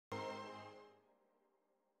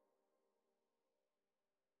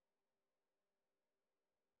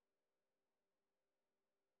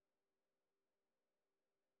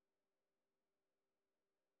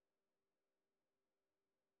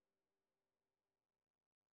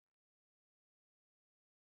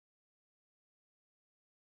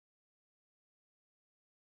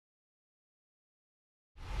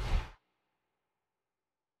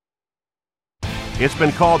It's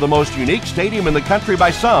been called the most unique stadium in the country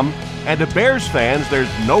by some, and to Bears fans, there's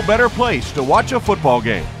no better place to watch a football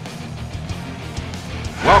game.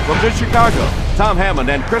 Welcome to Chicago. Tom Hammond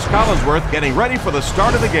and Chris Collinsworth getting ready for the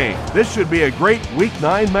start of the game. This should be a great Week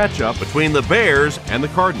 9 matchup between the Bears and the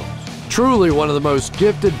Cardinals. Truly one of the most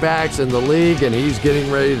gifted backs in the league, and he's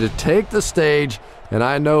getting ready to take the stage, and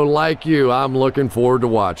I know, like you, I'm looking forward to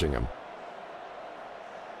watching him.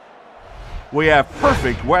 We have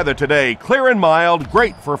perfect weather today, clear and mild,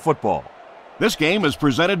 great for football. This game is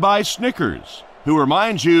presented by Snickers, who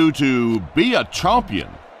reminds you to be a champion.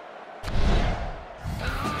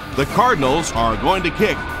 The Cardinals are going to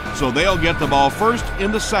kick, so they'll get the ball first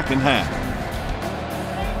in the second half.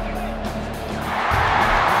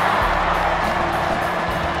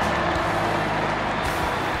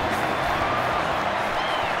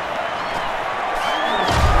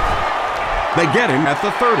 They get him at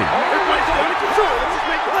the 30.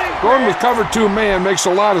 Going with cover 2 man makes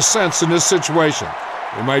a lot of sense in this situation.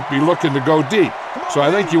 They might be looking to go deep, so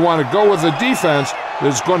I think you want to go with a defense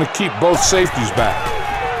that's going to keep both safeties back.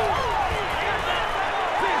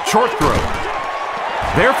 Short throw.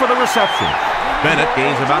 There for the reception. Bennett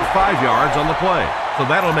gains about 5 yards on the play, so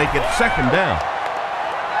that'll make it second down.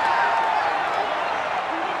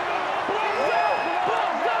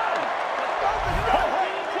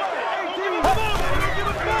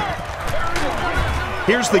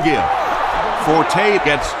 Here's the give. Forte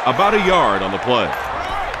gets about a yard on the play.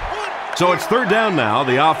 So it's third down now.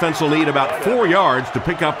 The offense will need about 4 yards to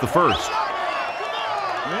pick up the first.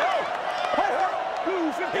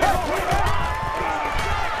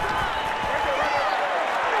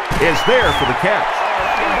 Is there for the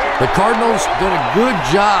catch. The Cardinals did a good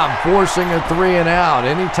job forcing a 3 and out.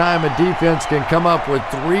 Anytime a defense can come up with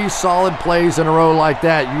 3 solid plays in a row like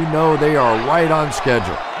that, you know they are right on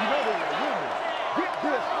schedule.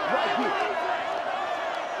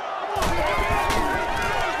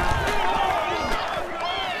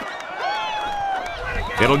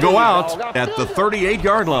 It'll go out at the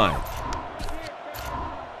 38-yard line.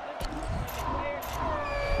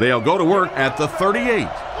 They'll go to work at the 38.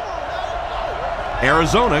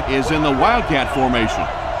 Arizona is in the Wildcat formation.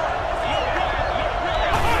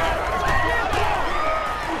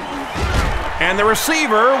 And the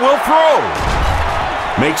receiver will throw.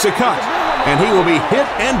 Makes a cut, and he will be hit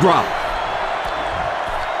and dropped.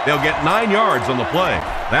 They'll get 9 yards on the play.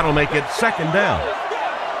 That'll make it second down.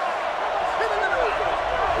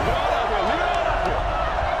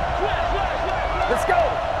 Let's go.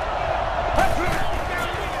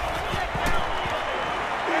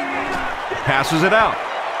 Passes it out.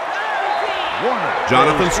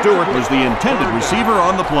 Jonathan Stewart was the intended receiver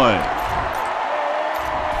on the play.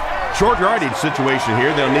 Short yardage situation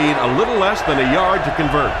here. They'll need a little less than a yard to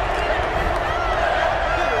convert.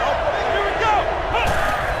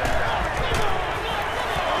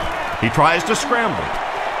 He tries to scramble.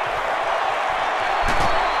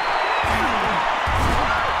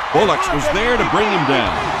 Bullocks was there to bring him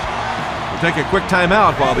down. We'll take a quick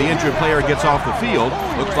timeout while the injured player gets off the field.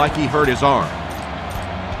 Looks like he hurt his arm.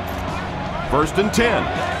 1st and 10.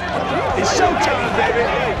 It's showtime, baby.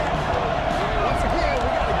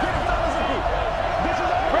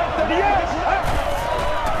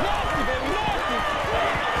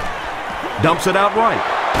 Dumps it out right.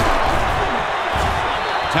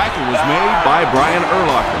 Tackle was made by Brian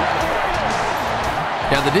Urlacher.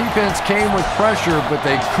 Yeah, the defense came with pressure, but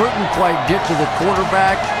they couldn't quite get to the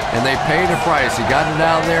quarterback, and they paid a price. He got it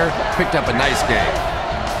out there, picked up a nice game.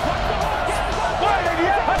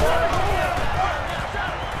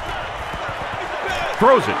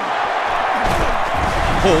 Throws it.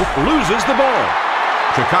 Holt loses the ball.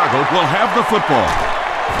 Chicago will have the football.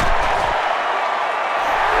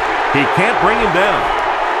 He can't bring him down.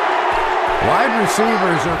 Wide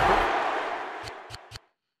receivers are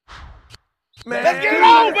Let's get it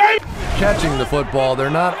on, baby. catching the football.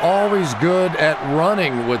 They're not always good at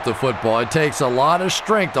running with the football. It takes a lot of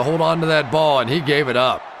strength to hold on to that ball, and he gave it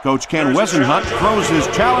up. Coach Ken Wesenhunt throws his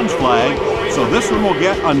challenge flag, so this one will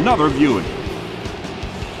get another viewing.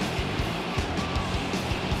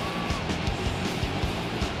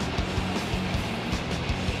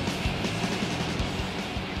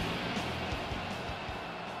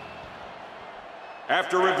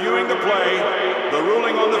 After reviewing the play, the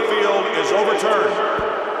ruling on the field is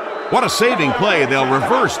overturned. What a saving play. They'll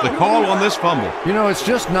reverse the call on this fumble. You know, it's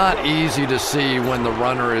just not easy to see when the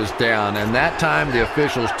runner is down, and that time the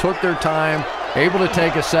officials took their time, able to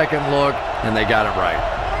take a second look, and they got it right.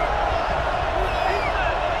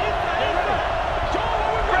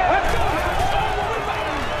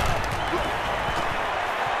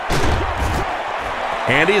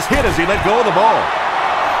 And he's hit as he let go of the ball.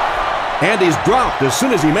 And he's dropped as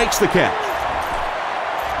soon as he makes the catch.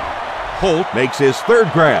 Holt makes his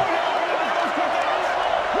third grab.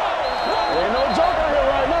 Ain't no joker here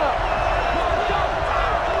right now.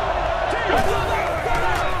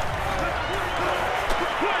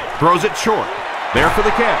 Throws it short. There for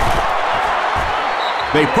the catch.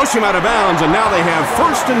 They push him out of bounds, and now they have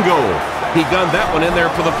first and goal. He gunned that one in there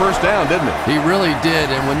for the first down, didn't he? He really did,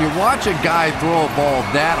 and when you watch a guy throw a ball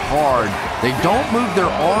that hard, they don't move their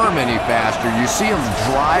arm any faster. You see him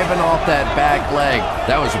driving off that back leg.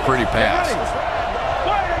 That was a pretty pass.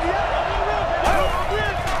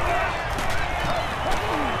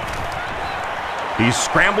 He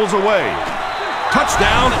scrambles away.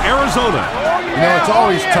 Touchdown, Arizona. You know, it's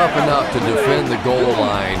always tough enough to defend the goal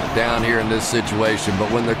line down here in this situation, but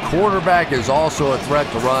when the quarterback is also a threat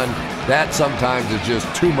to run, that sometimes is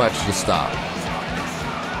just too much to stop.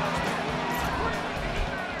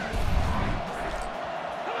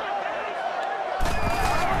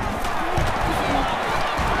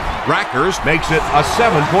 Rackers makes it a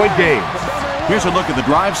 7-point game. Here's a look at the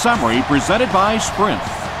drive summary presented by Sprint.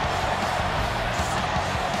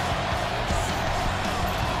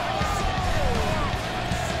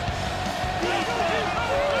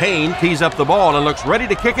 Payne tees up the ball and looks ready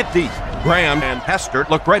to kick it deep. Graham and Hester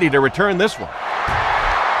look ready to return this one.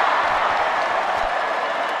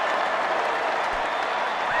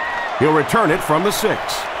 He'll return it from the 6.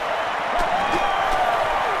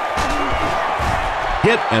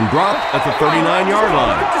 Hit and dropped at the 39-yard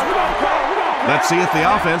line. Let's see if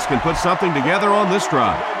the offense can put something together on this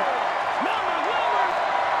drive.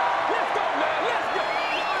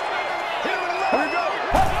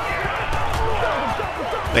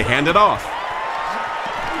 They hand it off.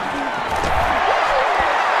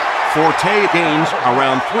 Forte gains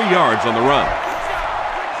around 3 yards on the run.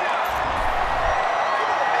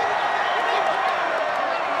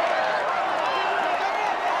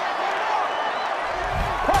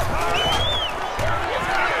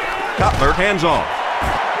 Cutler hands off.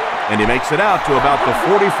 And he makes it out to about the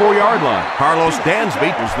 44-yard line. Carlos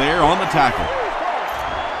Dansby was there on the tackle.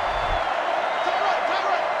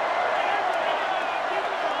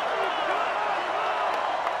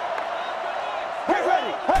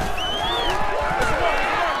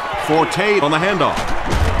 Forte on the handoff.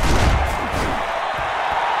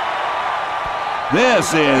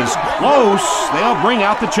 This is close. They'll bring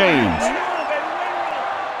out the chains.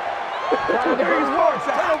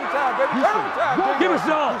 Give us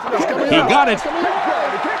some. He got it.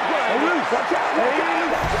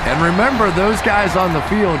 And remember, those guys on the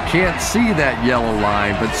field can't see that yellow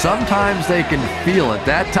line, but sometimes they can feel it.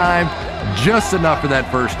 That time, just enough for that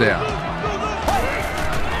first down.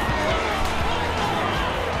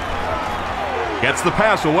 Gets the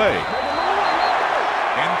pass away.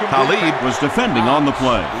 Khalid was defending on the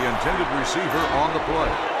play. The intended receiver on the play.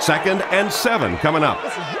 2nd and 7 coming up.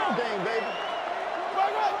 This is your game, baby.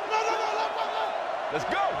 Let's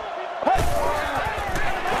go.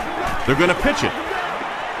 They're going to pitch it.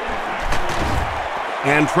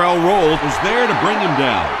 And Trell Roll was there to bring him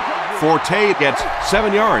down. Forte gets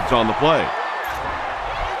 7 yards on the play.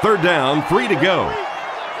 3rd down, 3 to go.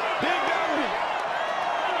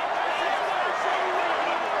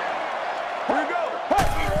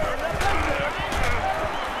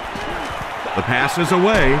 The pass is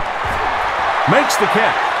away. Makes the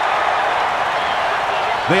catch.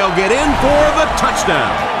 They'll get in for the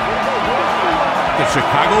touchdown. The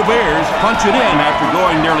Chicago Bears punch it in after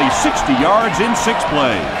going nearly 60 yards in 6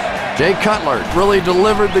 plays. Jay Cutler really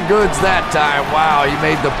delivered the goods that time. Wow, he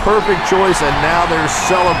made the perfect choice, and now they're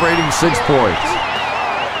celebrating 6 points.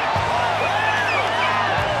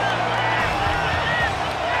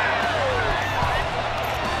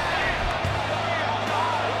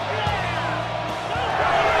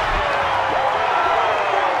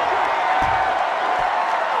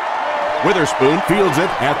 Witherspoon fields it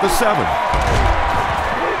at the 7.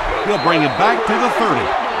 He'll bring it back to the 30.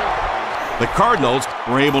 The Cardinals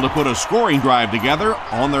were able to put a scoring drive together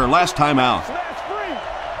on their last time out.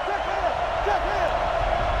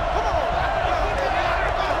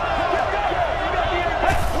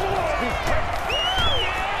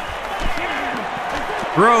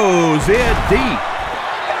 Throws it deep.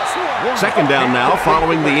 2nd down now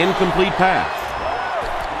following the incomplete pass.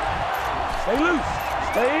 Stay loose.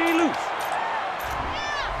 Stay loose.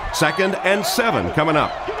 2nd and 7 coming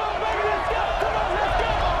up.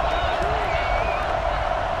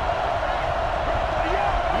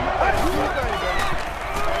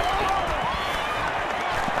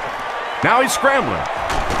 Now he's scrambling.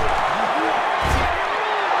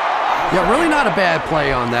 Yeah, really not a bad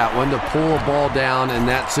play on that one to pull a ball down in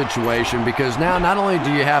that situation, because now not only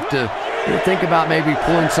do you have to think about maybe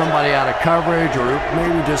pulling somebody out of coverage or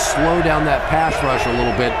maybe just slow down that pass rush a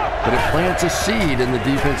little bit, but it plants a seed in the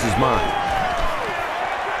defense's mind.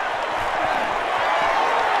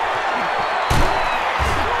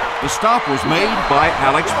 The stop was made by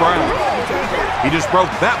Alex Brown. He just broke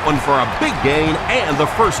that one for a big gain and the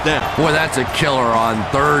first down. Boy, that's a killer on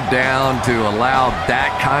third down to allow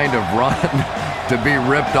that kind of run to be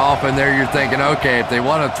ripped off in there. You're thinking, okay, if they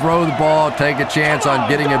want to throw the ball, take a chance on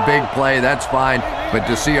getting a big play, that's fine. But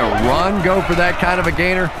to see a run go for that kind of a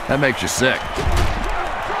gainer, that makes you sick.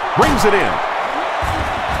 Brings it in.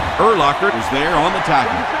 Urlacher is there on the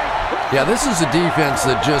tackle. Yeah, this is a defense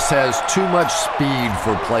that just has too much speed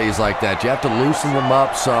for plays like that. You have to loosen them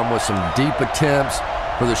up some with some deep attempts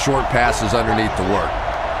for the short passes underneath the work.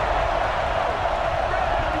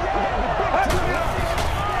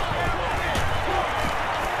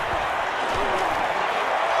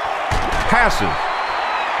 Passes.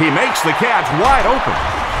 He makes the catch wide open.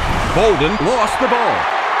 Bolden lost the ball.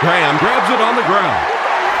 Graham grabs it on the ground.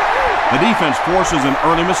 The defense forces an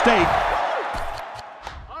early mistake.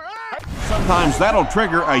 Sometimes that'll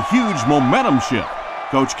trigger a huge momentum shift.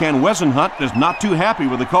 Coach Ken Wesenhunt is not too happy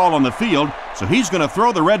with the call on the field, so he's going to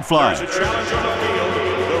throw the red flag. There's a challenge on the field.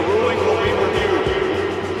 The ruling will be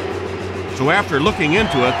reviewed. So after looking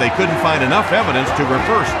into it, they couldn't find enough evidence to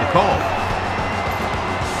reverse the call.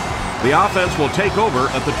 The offense will take over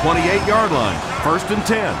at the 28-yard line. 1st and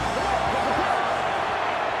 10.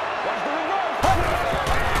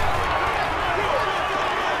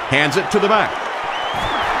 Hands it to the back.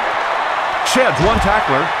 Sheds one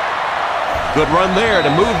tackler. Good run there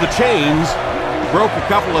to move the chains. Broke a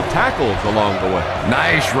couple of tackles along the way.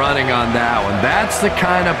 Nice running on that one. That's the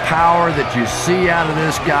kind of power that you see out of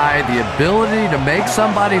this guy, the ability to make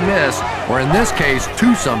somebody miss, or in this case,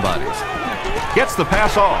 two somebodies. Gets the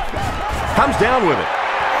pass off. Comes down with it.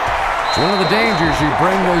 It's one of the dangers. You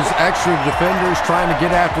bring those extra defenders trying to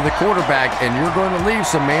get after the quarterback, and you're going to leave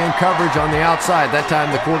some man coverage on the outside. That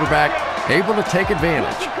time the quarterback able to take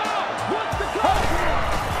advantage.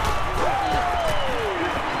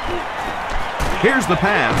 Here's the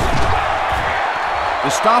pass. The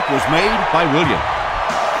stop was made by Williams.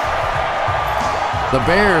 The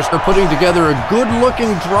Bears are putting together a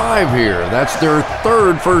good-looking drive here. That's their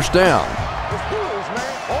 3rd first down.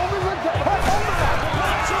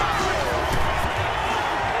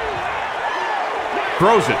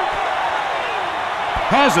 Throws it.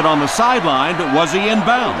 Has it on the sideline, but was he in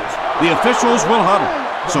bounds? The officials will huddle.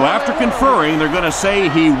 So after conferring, they're going to say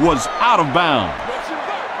he was out of bounds.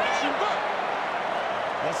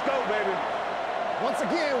 Let's go, baby. Once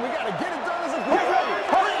again, we got to get it done as a group.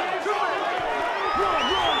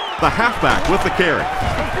 The halfback with the carry.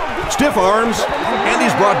 Stiff arms, and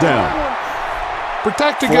he's brought down.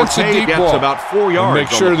 Protect against the Forte deep gets ball. about 4 yards. And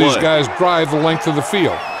make on sure the these play. guys drive the length of the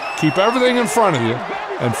field. Keep everything in front of you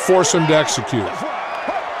and force them to execute.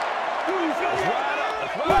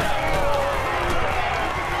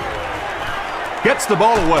 Gets the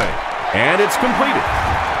ball away, and it's completed.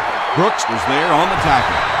 Brooks was there on the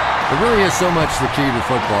tackle. It really is so much the key to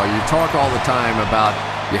football. You talk all the time about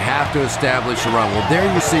you have to establish a run. Well, there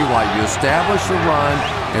you see why. You establish the run,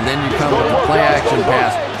 and then you come with the play-action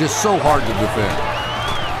pass. Just so hard to defend.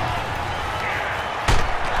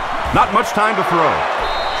 Not much time to throw.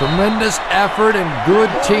 Tremendous effort and good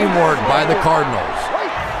teamwork by the Cardinals.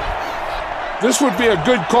 This would be a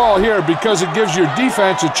good call here because it gives your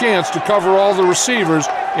defense a chance to cover all the receivers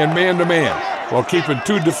in man-to-man while keeping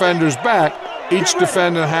 2 defenders back, each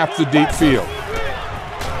defending half the deep field.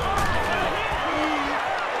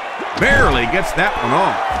 Barely gets that one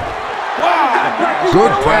off.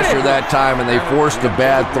 Good pressure that time, and they forced a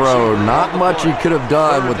bad throw. Not much he could have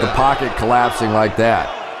done with the pocket collapsing like that.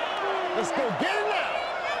 Let's go get it now.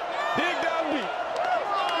 Dig down deep.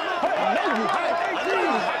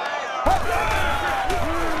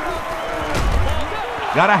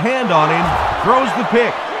 Got a hand on him. Throws the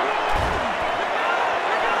pick.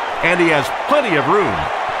 And he has plenty of room.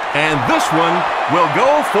 And this one will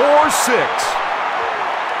go for 6.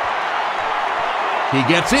 He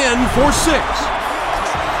gets in for 6.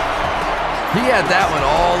 He had that one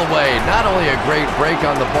all the way. Not only a great break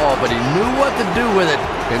on the ball, but he knew what to do with it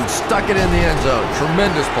and stuck it in the end zone.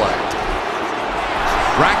 Tremendous play.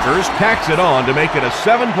 Rackers tacks it on to make it a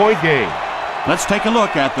 7-point game. Let's take a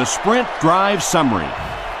look at the sprint drive summary.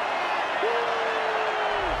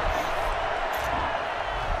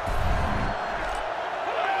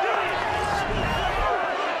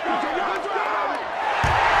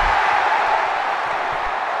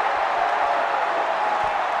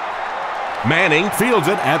 Manning fields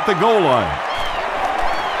it at the goal line.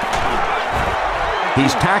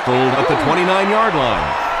 He's tackled at the 29-yard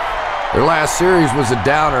line. Their last series was a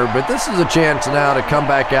downer, but this is a chance now to come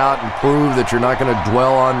back out and prove that you're not going to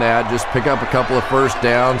dwell on that. Just pick up a couple of first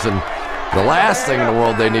downs, and the last thing in the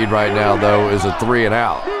world they need right now, though, is a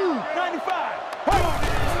 3-and-out.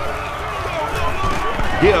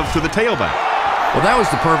 Give to the tailback. Well, that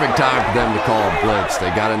was the perfect time for them to call a blitz.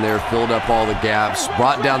 They got in there, filled up all the gaps,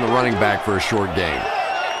 brought down the running back for a short gain.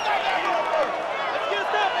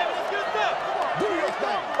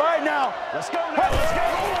 Right now. Let's go now. Let's go.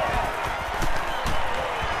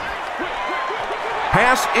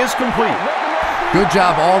 Pass is complete. Good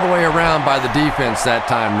job all the way around by the defense that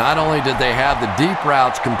time. Not only did they have the deep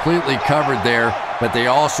routes completely covered there, but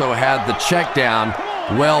they also had the check down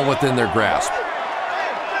well within their grasp.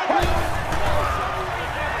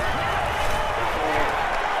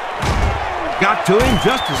 Got to him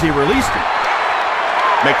just as he released it.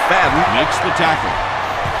 McFadden makes the tackle.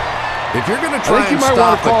 If you're going to try I think you and might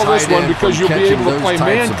want stop to call a tight this one end because from you'll be catching able to those play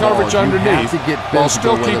types man of coverage balls, underneath you have to get while physical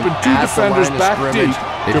still with keeping him two at the defenders line of back scrimmage. deep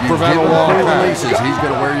If to you prevent give a him long quick pass. releases, he's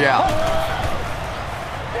going to wear you out.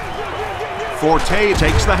 Forte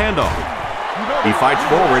takes the handoff. He fights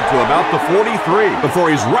forward to about the 43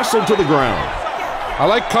 before he's wrestled to the ground. I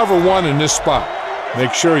like cover one in this spot.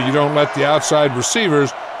 Make sure you don't let the outside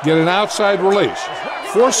receivers get an outside release.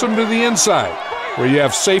 Force them to the inside, where you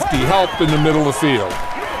have safety help in the middle of the field.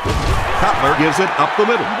 Cutler gives it up the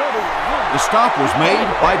middle. The stop was made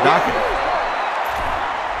by Dockett.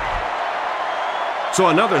 So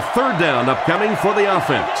another third down upcoming for the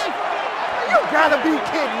offense. You gotta be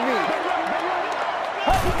kidding me.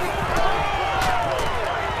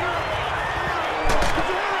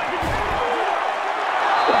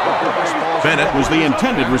 Bennett was the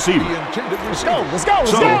intended receiver. Let's go. Let's go.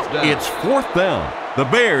 Let's So go. it's fourth down. The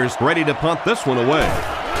Bears ready to punt this one away.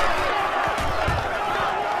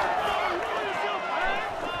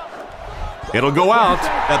 It'll go out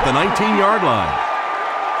at the 19-yard line.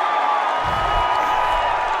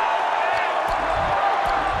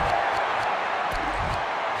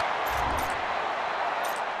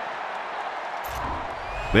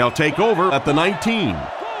 They'll take over at the 19.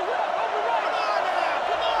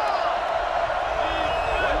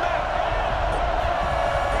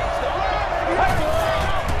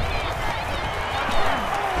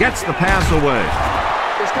 Gets the pass away.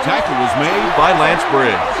 Tackle was made by Lance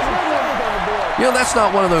Briggs. You know, that's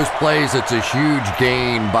not one of those plays that's a huge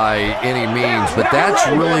gain by any means, but that's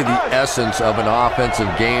really the essence of an offensive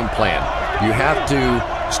game plan. You have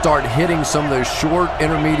to start hitting some of those short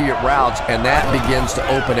intermediate routes, and that begins to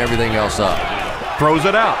open everything else up. Throws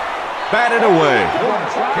it out. Batted away.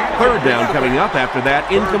 Third down coming up after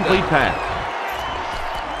that incomplete pass.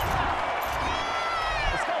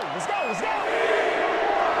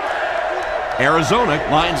 Arizona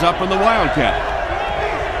lines up in the Wildcat.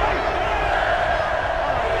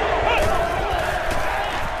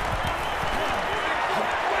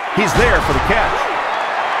 He's there for the catch.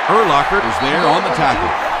 Urlacher is there on the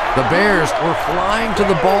tackle. The Bears were flying to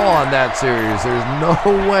the ball on that series. There's no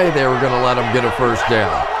way they were going to let them get a first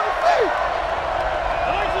down.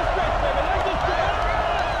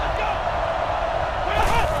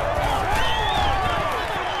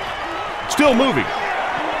 Still moving.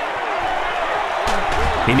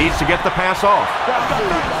 He needs to get the pass off.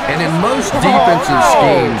 And in most defensive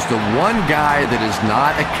schemes, the one guy that is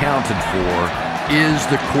not accounted for is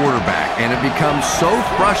the quarterback. And it becomes so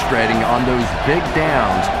frustrating on those big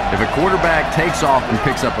downs if a quarterback takes off and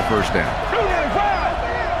picks up a first down.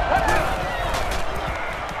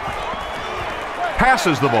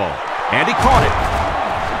 Passes the ball, and he caught it.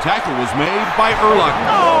 Tackle was made by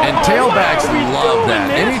Urlacher. And tailbacks love that.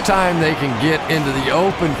 Anytime they can get into the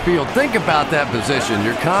open field, think about that position.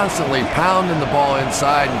 You're constantly pounding the ball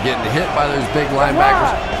inside and getting hit by those big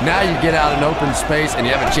linebackers. Now you get out in open space and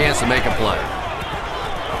you have a chance to make a play.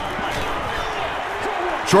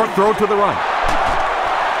 Short throw to the right.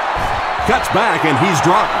 Cuts back, and he's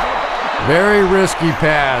dropped. Very risky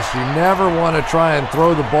pass. You never want to try and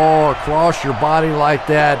throw the ball across your body like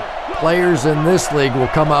that. Players in this league will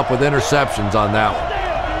come up with interceptions on that one.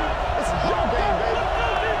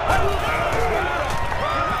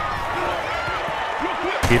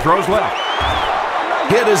 He throws left.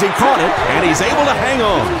 Hit as he caught it, and he's able to hang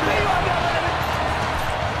on.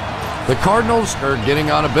 The Cardinals are getting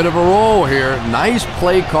on a bit of a roll here. Nice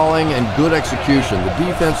play calling and good execution. The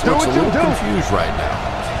defense looks a little confused right now.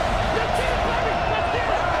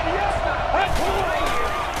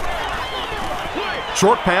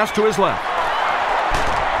 Short pass to his left.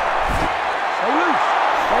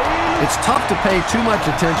 It's tough to pay too much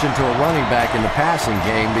attention to a running back in the passing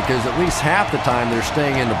game because at least half the time they're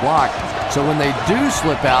staying in the block. So when they do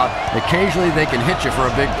slip out, occasionally they can hit you for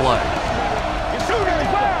a big play.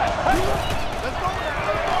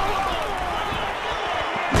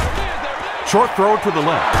 Short throw to the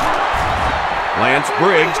left. Lance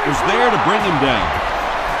Briggs is there to bring him down.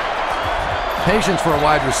 Patience for a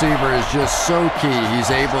wide receiver is just so key. He's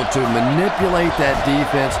able to manipulate that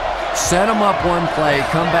defense, set them up one play,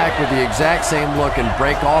 come back with the exact same look, and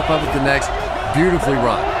break off of it the next. Beautifully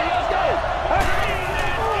run.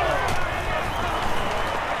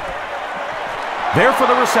 There for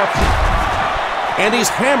the reception. And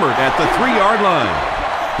he's hammered at the 3-yard line.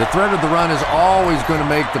 The threat of the run is always going to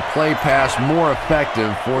make the play pass more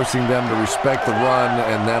effective, forcing them to respect the run,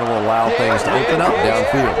 and that will allow things to open up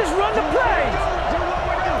downfield.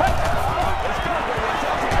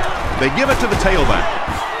 They give it to the tailback.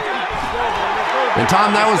 And,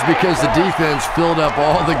 Tom, that was because the defense filled up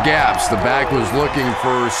all the gaps. The back was looking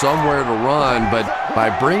for somewhere to run, but by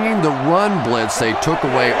bringing the run blitz, they took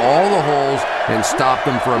away all the holes and stopped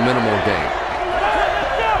them for a minimal gain.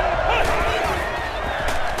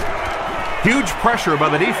 Huge pressure by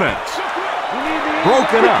the defense.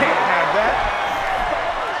 Broken up.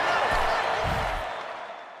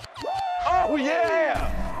 Oh, yeah!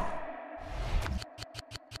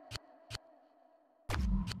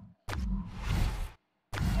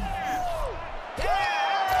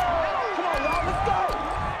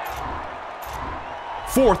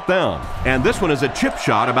 Fourth down, and this one is a chip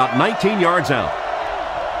shot about 19 yards out.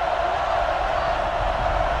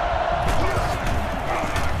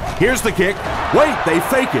 Here's the kick. Wait, they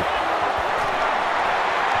fake it.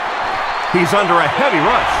 He's under a heavy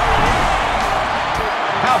rush.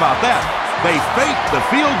 How about that? They fake the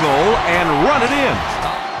field goal and run it in.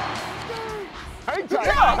 Good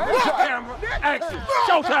job. Action.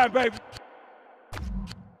 Showtime, baby.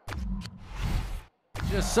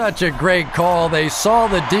 Just such a great call. They saw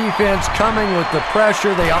the defense coming with the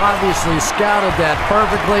pressure. They obviously scouted that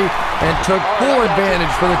perfectly and took full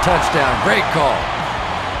advantage for the touchdown. Great call.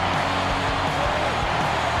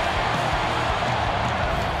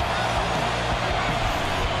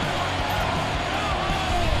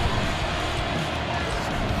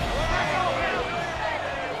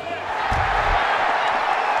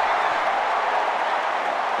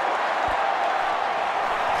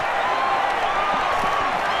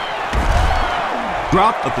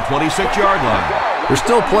 Drop at the 26-yard line. There's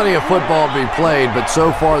still plenty of football to be played, but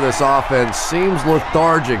so far this offense seems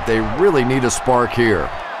lethargic. They really need a spark here.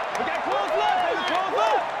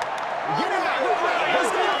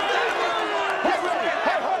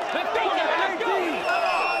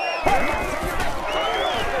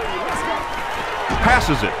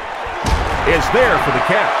 Passes it. Is there for the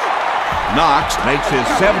catch. Knox makes his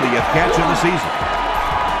 70th catch of the season.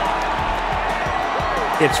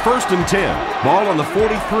 It's 1st and 10. Ball on the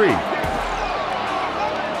 43.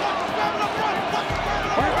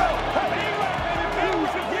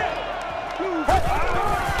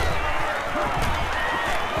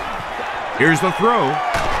 Here's the throw.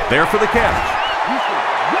 There for the catch.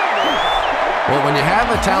 Well, when you have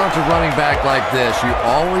a talented running back like this, you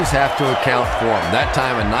always have to account for him. That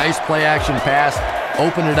time, a nice play-action pass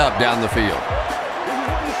opened it up down the field.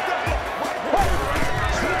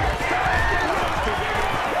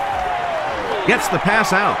 Gets the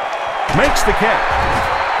pass out. Makes the catch.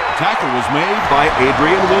 Tackle was made by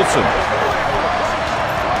Adrian Wilson.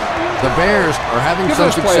 The Bears are having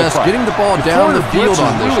some success getting the ball down the field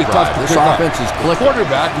on this drive. This offense is clicking. The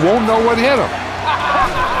quarterback won't know what hit him.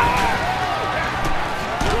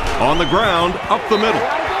 On the ground, up the middle.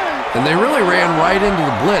 And they really ran right into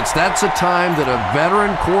the blitz. That's a time that a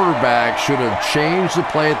veteran quarterback should have changed the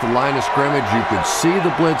play at the line of scrimmage. You could see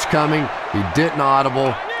the blitz coming. He didn't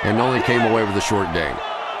audible and only came away with a short gain.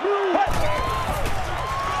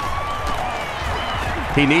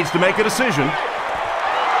 He needs to make a decision.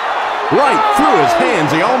 Right through his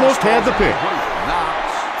hands. He almost had the pick.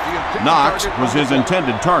 Knox was his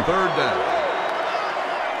intended target. Third down.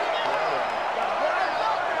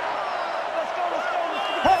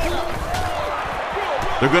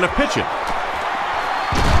 They're going to pitch it.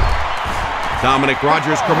 Dominic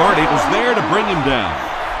Rodgers-Cromartie was there to bring him down.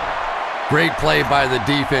 Great play by the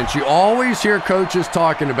defense. You always hear coaches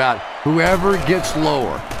talking about whoever gets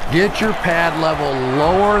lower. Get your pad level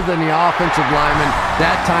lower than the offensive lineman.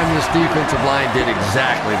 That time this defensive line did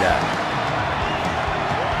exactly that.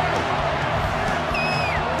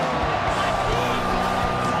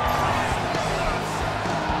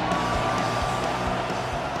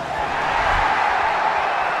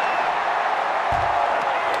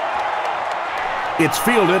 It's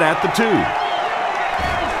fielded at the 2.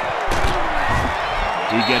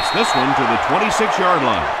 He gets this one to the 26-yard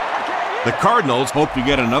line. The Cardinals hope to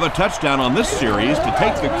get another touchdown on this series to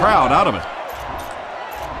take the crowd out of it.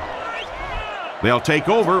 They'll take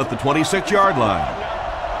over at the 26-yard line.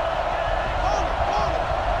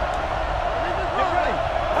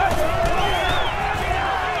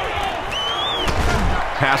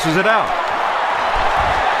 Passes it out.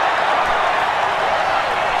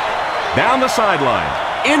 Down the sideline.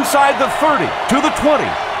 Inside the 30. To the 20.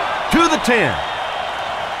 To the 10.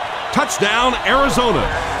 Touchdown, Arizona.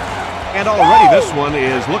 And already this one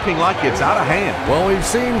is looking like it's out of hand. Well, we've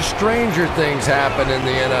seen stranger things happen in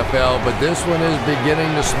the NFL, but this one is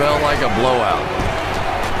beginning to smell like a blowout.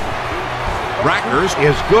 Rackers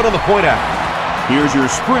is good on the point out. Here's your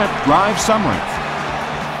sprint drive summary.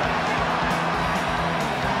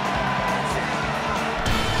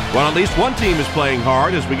 Well, at least one team is playing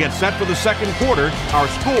hard as we get set for the second quarter. Our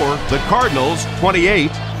score, the Cardinals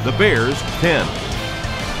 28, the Bears 10.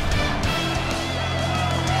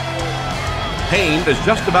 Payne is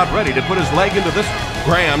just about ready to put his leg into this.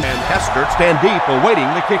 Graham and Hester stand deep awaiting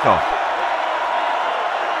the kickoff.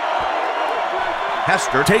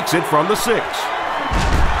 Hester takes it from the 6.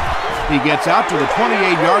 He gets out to the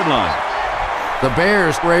 28-yard line. The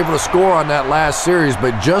Bears were able to score on that last series,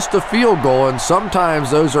 but just a field goal, and sometimes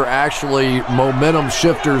those are actually momentum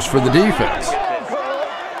shifters for the defense.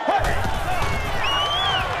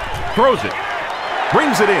 Throws it.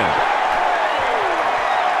 Brings it in.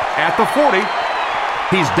 At the 40.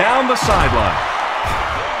 He's down the sideline.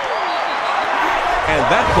 And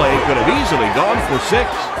that play could have easily gone for 6.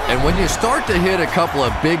 And when you start to hit a couple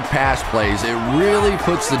of big pass plays, it really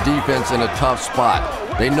puts the defense in a tough spot.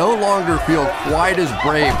 They no longer feel quite as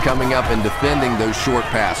brave coming up and defending those short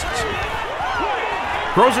passes.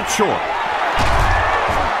 Throws it short.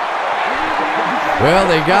 Well,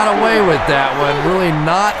 they got away with that one. Really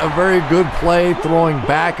not a very good play throwing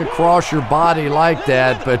back across your body like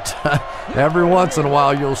that, but every once in a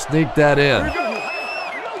while you'll sneak that in.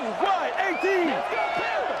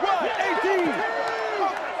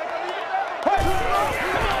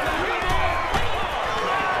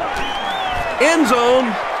 End zone.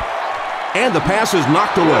 And the pass is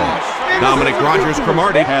knocked away. Dominic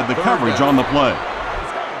Rodgers-Cromartie Had the coverage on the play.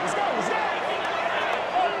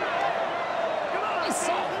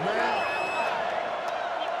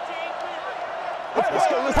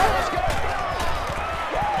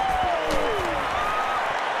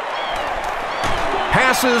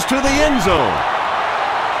 passes to the end zone.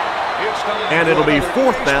 And it'll be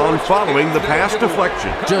 4th down following the pass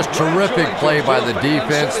deflection. Just terrific play by the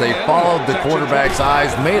defense. They followed the quarterback's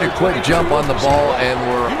eyes, made a quick jump on the ball, and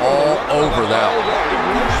were all over that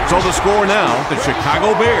one. So the score now, the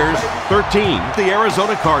Chicago Bears 13, the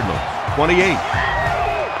Arizona Cardinals 28.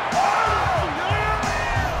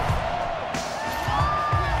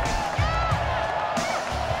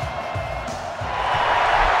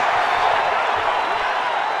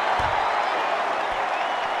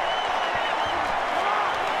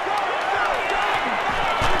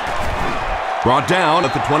 Brought down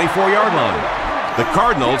at the 24-yard line. The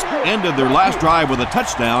Cardinals ended their last drive with a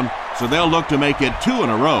touchdown, so they'll look to make it 2 in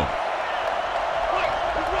a row.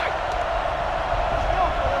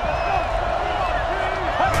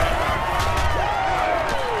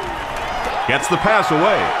 Gets the pass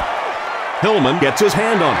away. Hillman gets his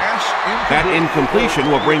hand on it. That incompletion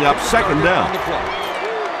will bring up 2nd down.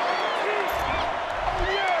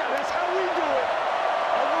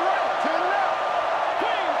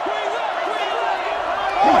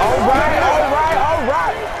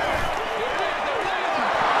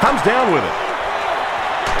 Comes down with it.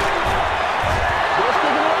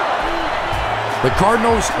 The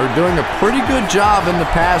Cardinals are doing a pretty good job in the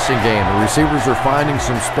passing game. The receivers are finding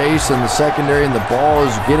some space in the secondary, and the ball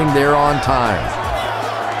is getting there on time.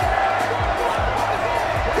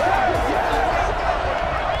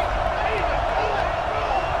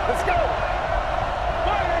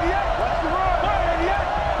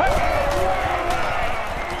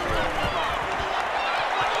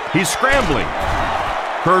 He's scrambling.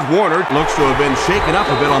 Kurt Warner looks to have been shaken up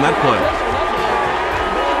a bit on that play.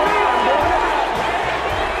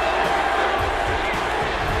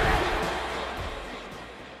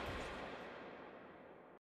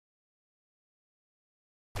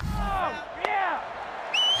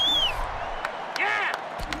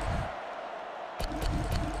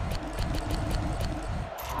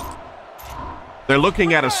 They're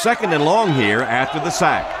looking at a 2nd and long here after the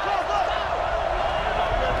sack.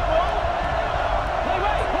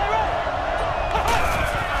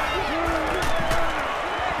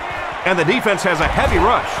 And the defense has a heavy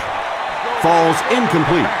rush. falls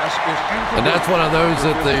incomplete. And that's one of those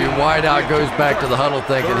that the wideout goes back to the huddle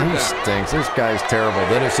thinking, he stinks, this guy's terrible.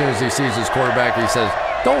 Then as soon as he sees his quarterback, he says,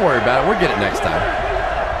 don't worry about it, we'll get it next time.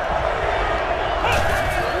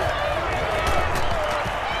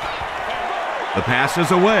 The pass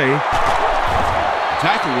is away. The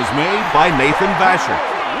tackle was made by Nathan Vasher.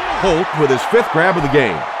 Holt with his 5th grab of the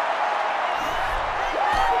game.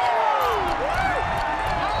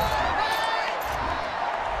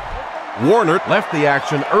 Warner left the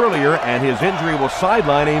action earlier, and his injury will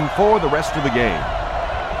sideline him for the rest of the game.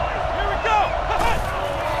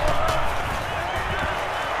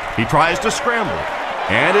 He tries to scramble,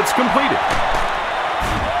 and it's completed.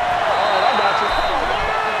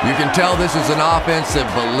 You can tell this is an offense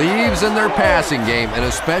that believes in their passing game, and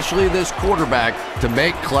especially this quarterback, to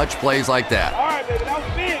make clutch plays like that. All right, baby, that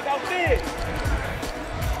was big, that was big.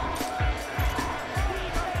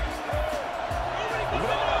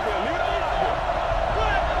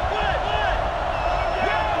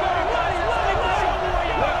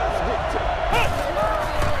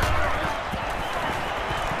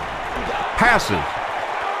 Passes.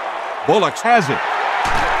 Bullock has it.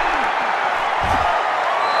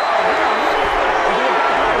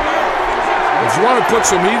 If you want to put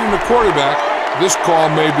some heat in the quarterback, this call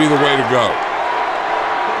may be the way to go.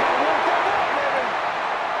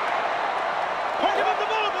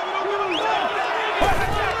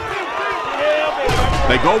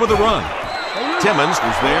 They go with the run. Timmons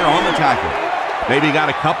was there on the tackle. Maybe got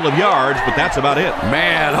a couple of yards, but that's about it.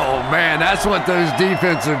 Man, oh man, that's what those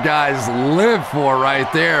defensive guys live for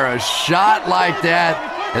right there. A shot like that,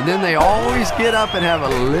 and then they always get up and have a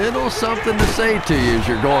little something to say to you as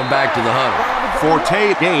you're going back to the huddle.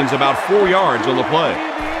 Forte gains about 4 yards on the play.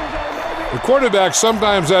 The quarterback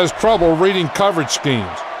sometimes has trouble reading coverage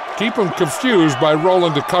schemes. Keep him confused by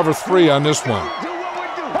rolling to cover 3 on this one.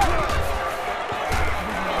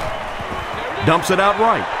 Dumps it out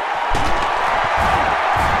right.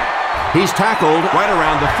 He's tackled right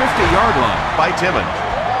around the 50-yard line by Timmons.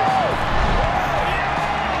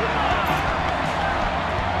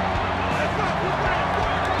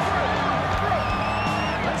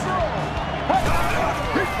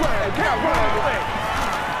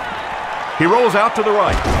 He rolls out to the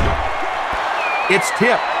right. It's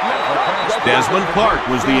tipped. Desmond Clark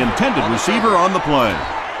was the intended receiver on the play.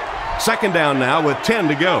 2nd down now with 10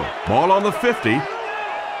 to go. Ball on the 50. Get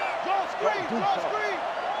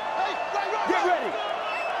ready.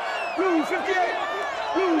 Blue 58.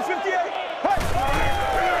 Blue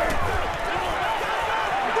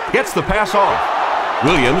 58. Gets the pass off.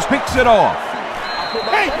 Williams picks it off.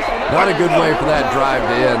 Not a good way for that drive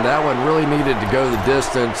to end. That one really needed to go the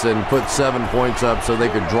distance and put 7 points up so they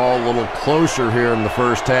could draw a little closer here in the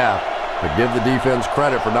first half. But give the defense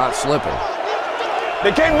credit for not slipping.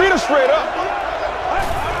 They can't beat us straight up.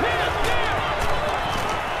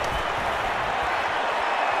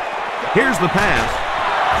 Here's the pass.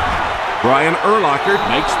 Brian Urlacher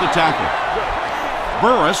makes the tackle.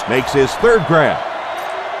 Burris makes his 3rd grab.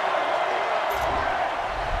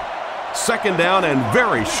 2nd down and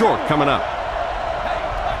very short coming up.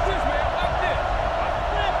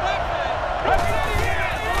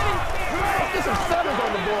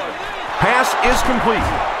 Pass is complete.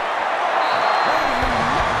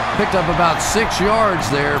 Picked up about 6 yards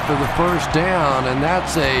there for the first down, and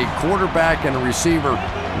that's a quarterback and a receiver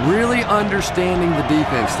really understanding the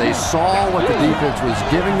defense. They saw what the defense was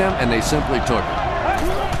giving them, and they simply took it.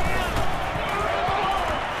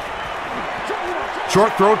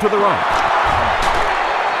 Short throw to the right.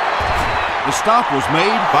 The stop was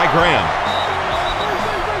made by Graham.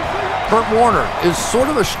 Kurt Warner is sort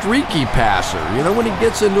of a streaky passer. You know, when he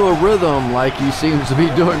gets into a rhythm like he seems to be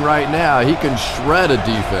doing right now, he can shred a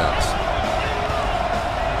defense.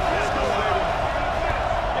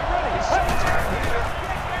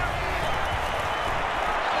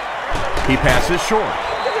 He passes short.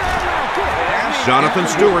 Jonathan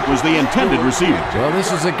Stewart was the intended receiver. Well,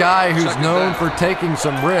 this is a guy who's known for taking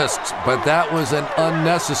some risks, but that was an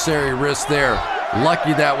unnecessary risk there.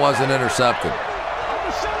 Lucky that wasn't intercepted.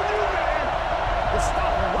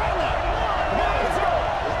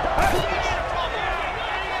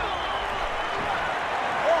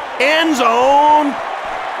 End zone.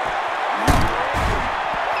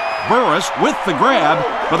 Burris with the grab,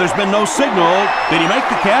 but there's been no signal. Did he make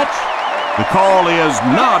the catch? The call is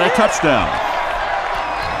not a touchdown.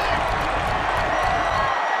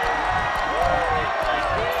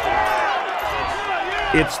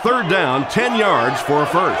 It's 3rd down, 10 yards for a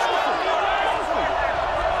first.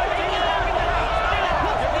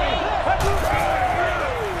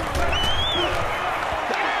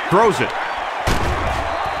 Throws it.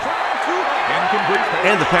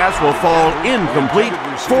 And the pass will fall incomplete.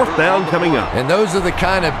 Fourth down coming up. And those are the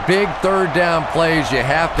kind of big third down plays you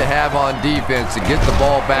have to have on defense to get the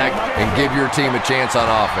ball back and give your team a chance on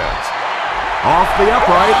offense. Off the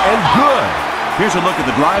upright and good. Here's a look at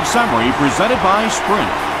the drive summary presented by Sprint.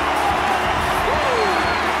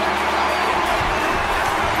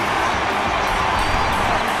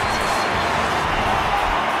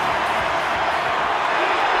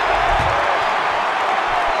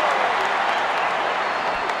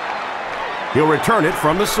 He'll return it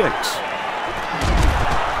from the 6.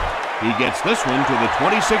 He gets this one to the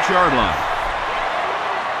 26-yard line.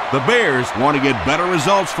 The Bears want to get better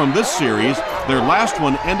results from this series. Their last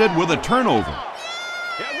one ended with a turnover.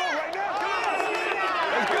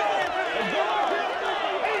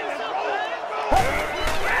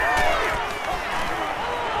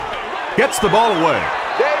 Gets the ball away.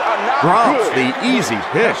 Drops the easy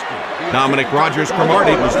pick. Dominic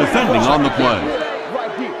Rodgers-Cromartie was defending on the play.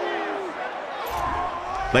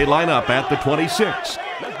 They line up at the 26.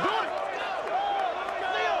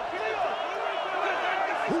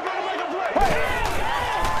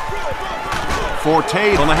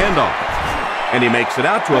 Forte on the handoff. And he makes it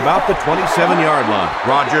out to about the 27-yard line.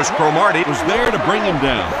 Rodgers-Cromartie was there to bring him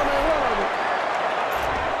down.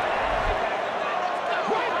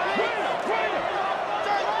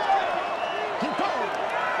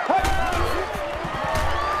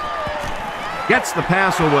 Gets the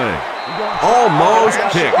pass away. Almost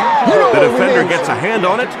picked. The defender gets a hand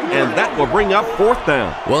on it, and that will bring up fourth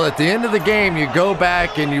down. Well, at the end of the game, you go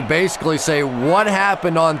back and you basically say what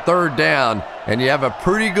happened on third down, and you have a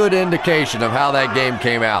pretty good indication of how that game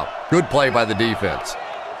came out. Good play by the defense.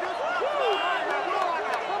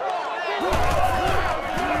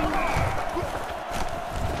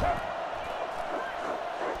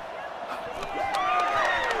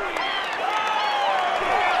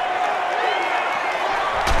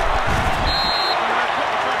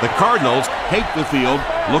 The Cardinals take the field,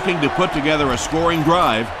 looking to put together a scoring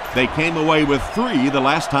drive. They came away with 3 the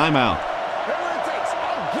last time out.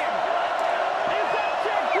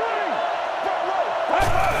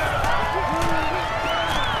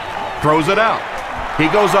 Throws it out. He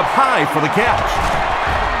goes up high for the catch.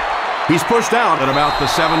 He's pushed out at about the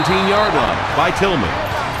 17-yard line by Tillman.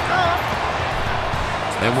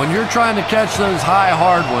 And when you're trying to catch those high,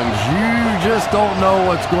 hard ones, you just don't know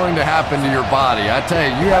what's going to happen to your body. I tell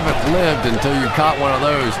you, you haven't lived until you caught one of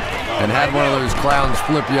those and had one of those clowns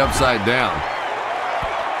flip you upside down.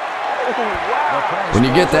 When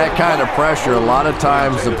you get that kind of pressure, a lot of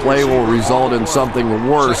times the play will result in something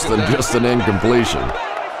worse than just an incompletion.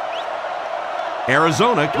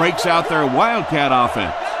 Arizona breaks out their Wildcat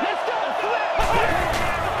offense.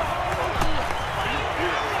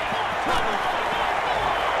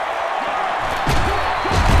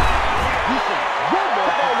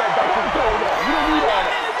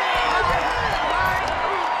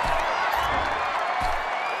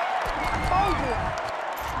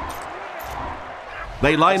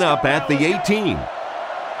 They line up at the 18.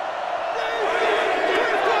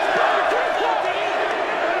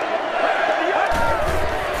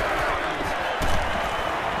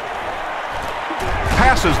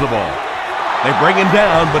 Passes the ball. They bring him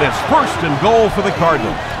down, but it's first and goal for the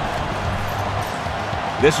Cardinals.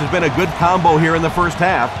 This has been a good combo here in the first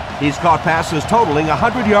half. He's caught passes totaling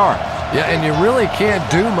 100 yards. Yeah, and you really can't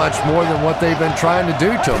do much more than what they've been trying to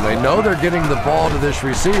do to him. They know they're getting the ball to this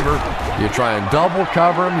receiver. You try and double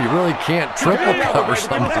cover him. You really can't triple cover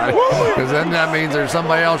somebody because then that means there's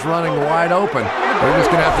somebody else running wide open. They're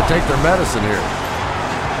just going to have to take their medicine here.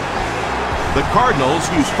 The Cardinals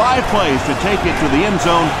use 5 plays to take it to the end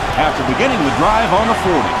zone after beginning the drive on the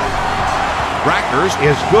 40. Rackers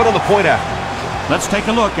is good on the point after. Let's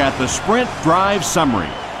take a look at the Sprint drive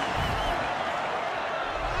summary.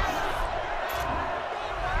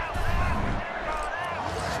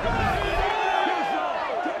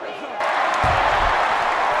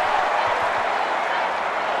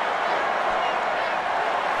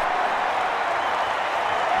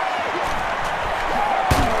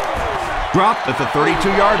 Dropped at the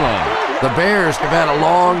 32-yard line. The Bears have had a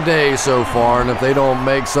long day so far, and if they don't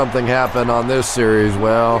make something happen on this series,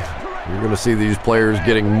 well, you're going to see these players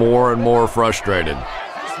getting more and more frustrated.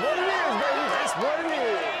 That's what it is, baby. That's what it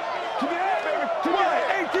is. Keep it up, baby. Come on,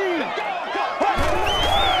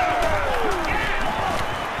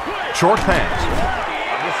 18. Short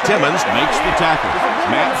pass. Timmons makes the tackle.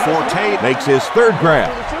 Matt Forte makes his 3rd grab.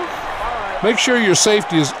 Make sure your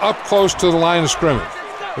safety is up close to the line of scrimmage.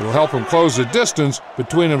 It will help him close the distance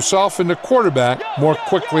between himself and the quarterback more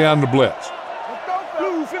quickly on the blitz.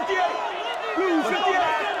 Blue 58. Blue 58.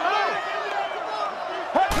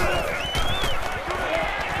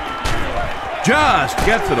 Just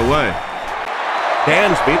gets it away.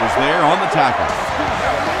 Dansby is there on the tackle.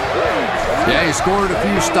 Yeah, he scored a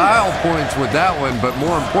few style points with that one, but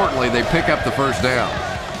more importantly, they pick up the first down.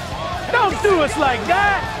 Don't do us like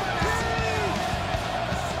that.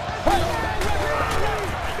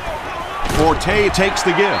 Forte takes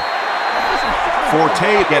the give.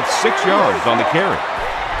 Forte gets 6 yards on the carry.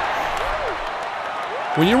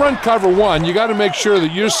 When you run cover one, you got to make sure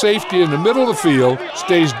that your safety in the middle of the field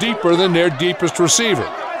stays deeper than their deepest receiver.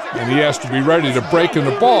 And he has to be ready to break in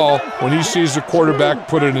the ball when he sees the quarterback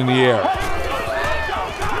put it in the air.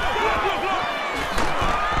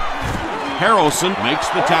 Harrelson makes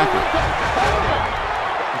the tackle.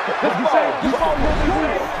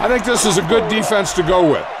 I think this is a good defense to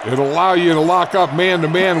go with. It'll allow you to lock up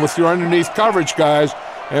man-to-man with your underneath coverage guys,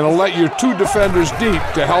 and it'll let your 2 defenders deep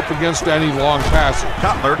to help against any long passes.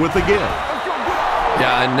 Cutler with the give.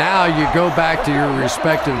 Yeah, and now you go back to your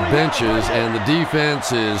respective benches, and the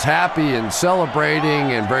defense is happy and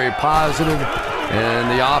celebrating and very positive, and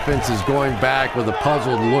the offense is going back with a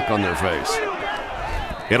puzzled look on their face.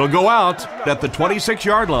 It'll go out at the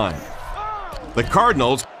 26-yard line. The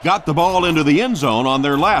Cardinals got the ball into the end zone on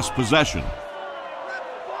their last possession.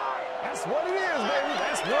 That's what it is, baby.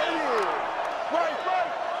 That's what it is. Right.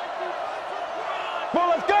 Come on,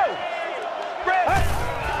 let's go.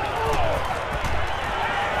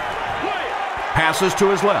 Passes to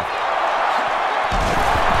his left.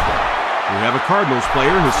 We have a Cardinals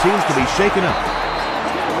player who seems to be shaken up.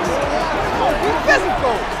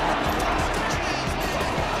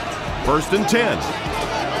 First and 10.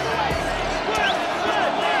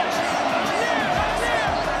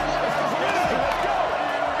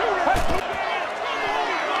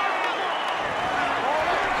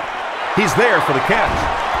 He's there for the catch.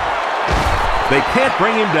 They can't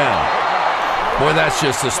bring him down. Boy, that's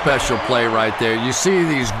just a special play right there. You see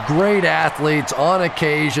these great athletes on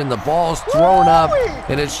occasion, the ball's thrown up,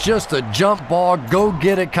 and it's just a jump ball, go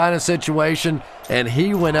get it kind of situation, and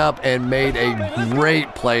he went up and made a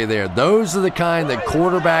great play there. Those are the kind that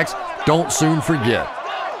quarterbacks don't soon forget.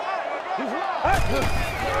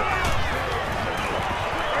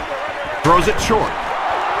 Throws it short.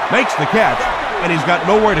 Makes the catch, and he's got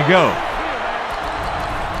nowhere to go.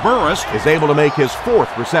 Burris is able to make his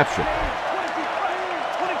 4th reception.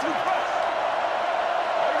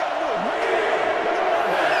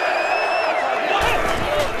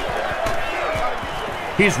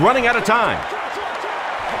 He's running out of time.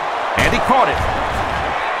 And he caught it.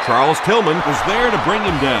 Charles Tillman was there to bring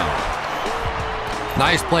him down.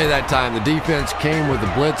 Nice play that time. The defense came with the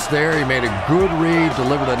blitz there. He made a good read,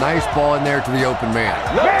 delivered a nice ball in there to the open man.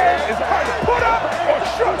 Man, it's hard to put up or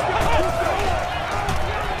shut up.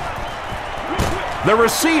 The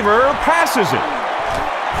receiver passes it.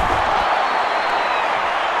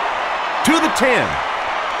 To the 10.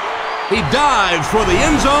 He dives for the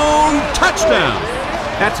end zone. Touchdown.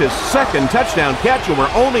 That's his 2nd touchdown catch, and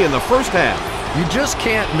we're only in the first half. You just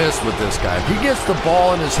can't miss with this guy. If he gets the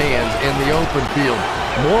ball in his hands in the open field,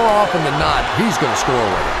 more often than not, he's going to score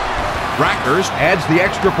with it. Rackers adds the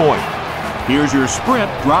extra point. Here's your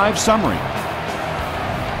sprint drive summary.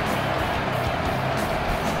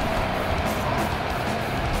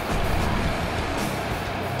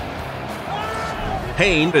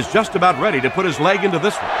 Payne is just about ready to put his leg into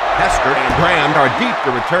this one. Hester and Graham are deep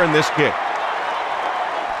to return this kick.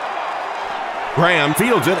 Graham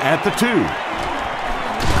fields it at the 2.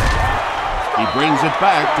 He brings it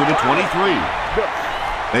back to the 23.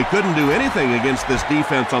 They couldn't do anything against this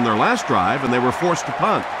defense on their last drive, and they were forced to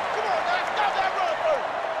punt.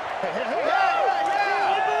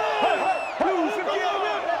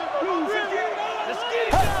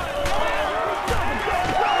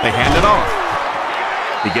 They hand it off.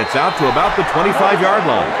 He gets out to about the 25-yard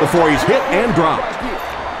line before he's hit and dropped.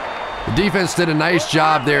 The defense did a nice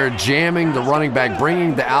job there jamming the running back,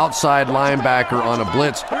 bringing the outside linebacker on a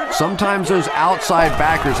blitz. Sometimes those outside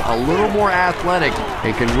backers a little more athletic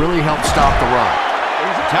and can really help stop the run.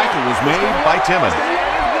 Tackle was made by Timmons.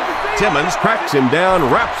 Timmons cracks him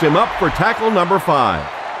down, wraps him up for tackle number 5.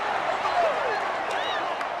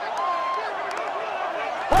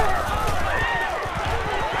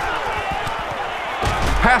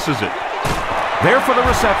 Passes it. There for the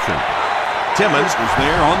reception. Timmons was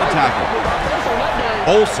there on the tackle.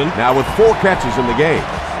 Olsen now with 4 catches in the game.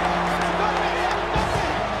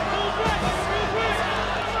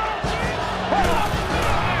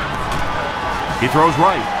 He throws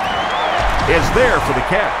right. Is there for the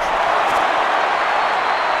catch.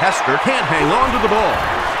 Hester can't hang on to the ball.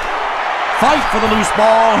 Fight for the loose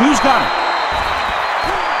ball. Who's got it?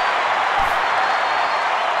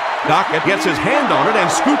 Dockett gets his hand on it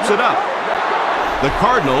and scoops it up. The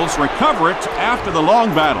Cardinals recover it after the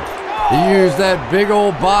long battle. He used that big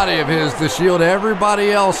old body of his to shield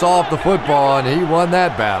everybody else off the football, and he won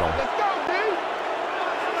that battle.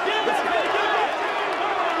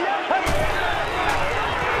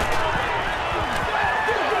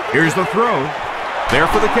 Here's the throw. There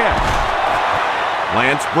for the catch.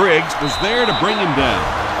 Lance Briggs was there to bring him down.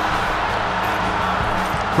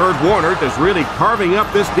 Kurt Warner is really carving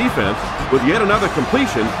up this defense with yet another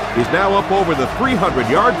completion. He's now up over the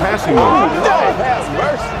 300-yard passing mark.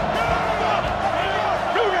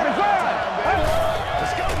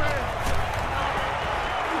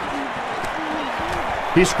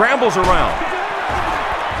 He scrambles around.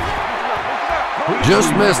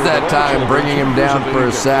 Just missed that time, bringing him down for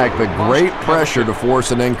a sack, but great pressure to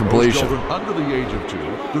force an incompletion. Children under the age of 2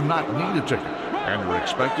 do not need a ticket and are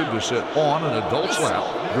expected to sit on an adult's lap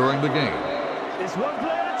during the game. It's one play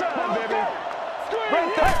at a time, baby.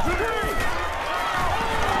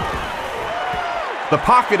 The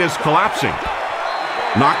pocket is collapsing.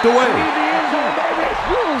 Knocked away.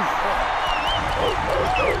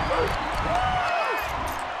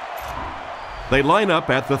 They line up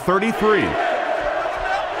at the 33.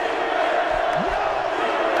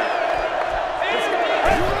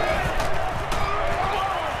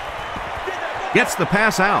 Gets the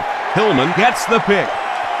pass out. Hillman gets the pick.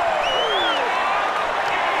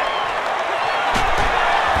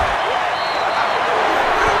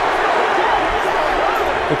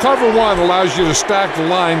 The cover 1 allows you to stack the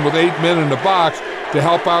line with 8 men in the box to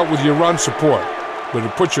help out with your run support, but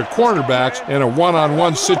it puts your cornerbacks in a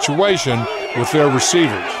one-on-one situation with their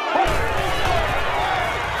receivers.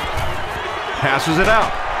 Passes it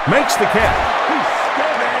out. Makes the catch.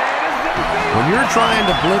 When you're trying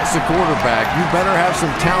to blitz the quarterback, you better have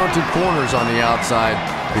some talented corners on the outside,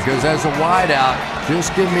 because as a wideout,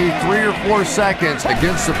 just give me 3 or 4 seconds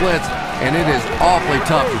against the blitz, and it is awfully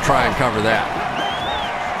tough to try and cover that.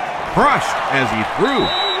 Crushed as he threw.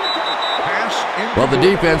 Well, the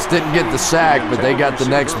defense didn't get the sack, but they got the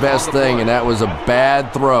next best thing, and that was a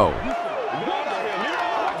bad throw.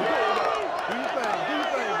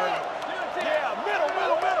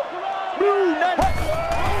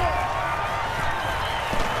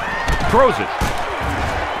 Throws it.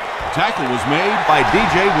 Tackle was made by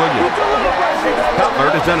D.J. Williams.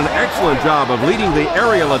 Cutler has done an excellent job of leading the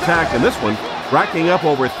aerial attack in this one, racking up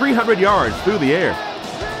over 300 yards through the air.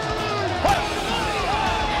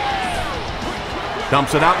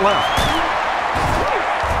 Dumps it out left.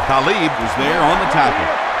 Talib was there on the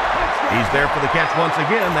tackle. He's there for the catch once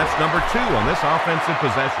again. That's number 2 on this offensive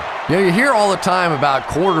possession. You know, you hear all the time about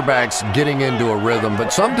quarterbacks getting into a rhythm,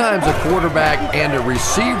 but sometimes a quarterback and a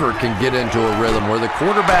receiver can get into a rhythm where the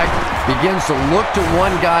quarterback begins to look to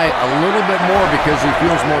one guy a little bit more because he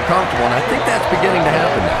feels more comfortable, and I think that's beginning to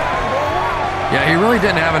happen now. Yeah, he really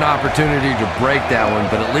didn't have an opportunity to break that one,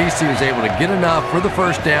 but at least he was able to get enough for the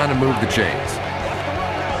first down and move the chains.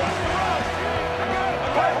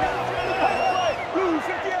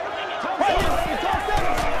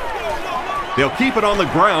 They'll keep it on the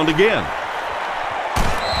ground again.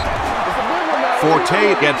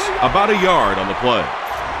 Forte gets about a yard on the play.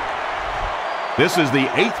 This is the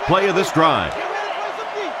 8th play of this drive.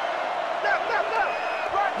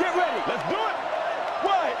 Get ready. Let's do it.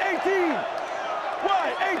 Wide 18.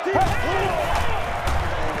 Wide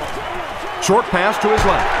 18. Short pass to his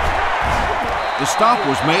left. The stop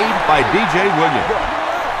was made by D.J. Williams.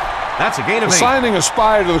 That's a gain of 8. Assigning a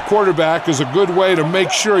spy to the quarterback is a good way to make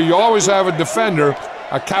sure you always have a defender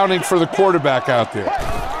accounting for the quarterback out there.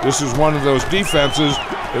 This is one of those defenses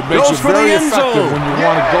that makes it very effective when you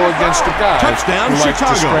want to go against a guy Touchdown, who likes to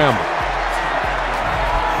Chicago. scramble.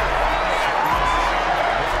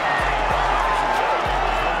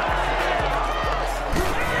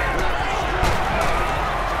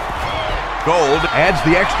 Gold adds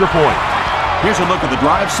the extra point. Here's a look at the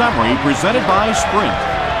drive summary presented by Sprint.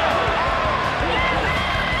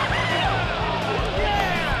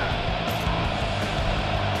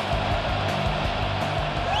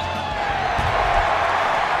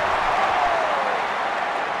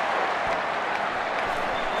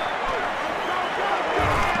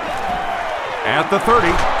 At the 30.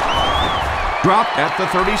 Dropped at the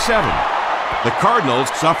 37. The Cardinals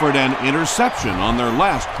suffered an interception on their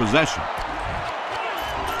last possession.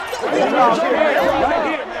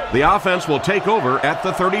 The offense will take over at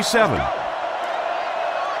the 37.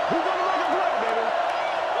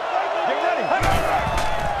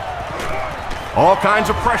 All kinds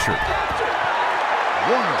of pressure.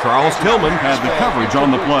 Charles Tillman Had the coverage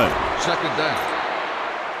on the play. Second down.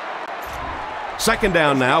 Second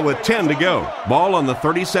down now with 10 to go. Ball on the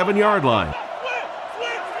 37-yard line.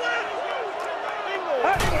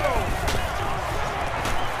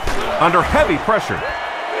 under heavy pressure.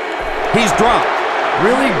 He's dropped.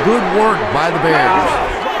 Really good work by the Bears.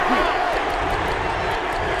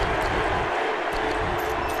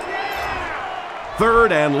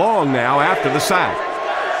 Third and long now after the sack.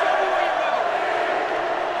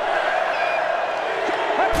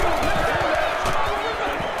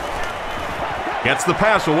 Gets the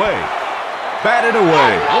pass away. Batted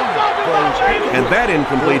away. And that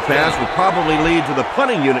incomplete pass will probably lead to the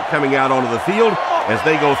punting unit coming out onto the field as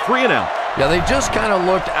they go 3 and out. Yeah, they just kind of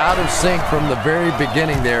looked out of sync from the very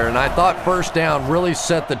beginning there, and I thought first down really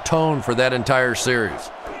set the tone for that entire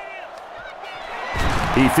series.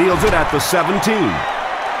 He fields it at the 17.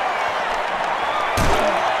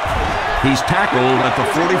 He's tackled at the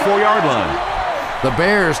 44-yard line. The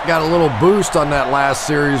Bears got a little boost on that last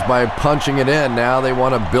series by punching it in. Now they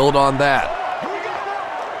want to build on that.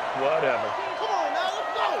 Whatever. Come on now,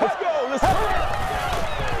 let's go. Let's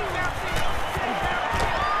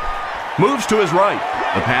go. Moves to his right.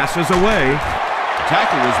 The pass is away. The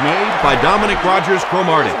tackle was made by Dominic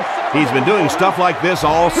Rodgers-Cromartie. He's been doing stuff like this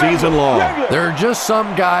all season long. There are just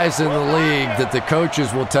some guys in the league that the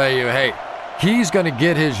coaches will tell you, hey, he's going to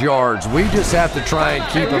get his yards. We just have to try and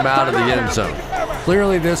keep him out of the end zone.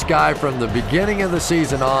 Clearly, this guy from the beginning of the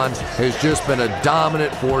season on has just been a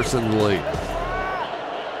dominant force in the league.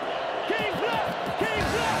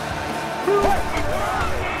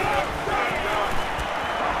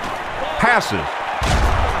 Passes.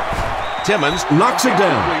 Timmons knocks it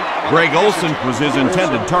down. Greg Olsen was his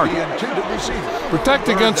intended target. Protect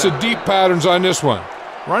against the deep patterns on this one.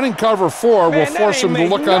 Running cover 4 will force them to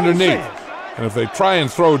look underneath. And if they try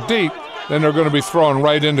and throw deep, then they're going to be thrown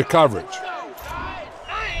right into coverage.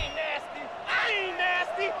 I ain't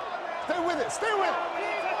nasty. Stay with it.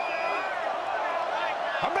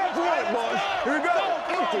 I'm back to it, boys. Here we go.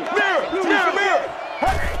 Empty. Mirror.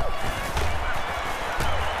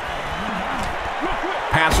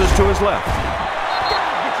 Passes to his left.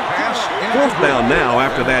 Fourth down now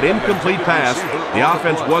after that incomplete pass. The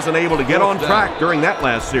offense wasn't able to get on track during that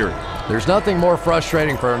last series. There's nothing more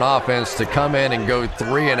frustrating for an offense to come in and go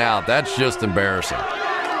 3 and out. That's just embarrassing.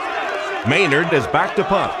 Maynard is back to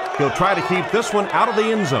punt. He'll try to keep this one out of the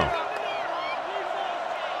end zone.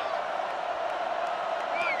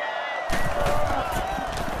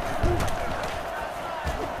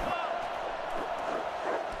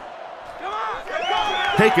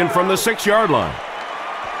 Taken from the 6-yard line.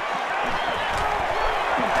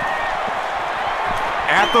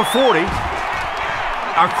 At the 40.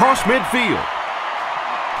 Across midfield.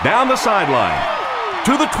 Down the sideline.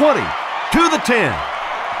 To the 20. To the 10.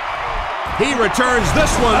 He returns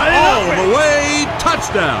this one all the way.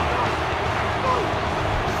 Touchdown.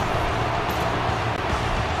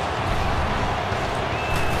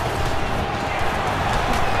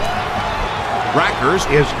 Rackers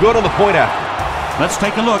is good on the point after. Let's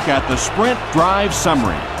take a look at the sprint drive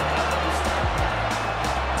summary.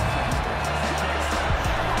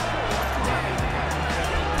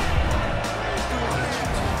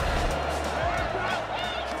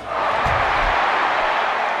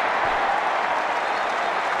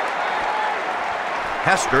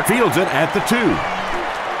 Hester fields it at the 2.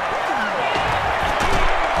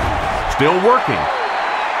 Still working.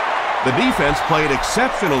 The defense played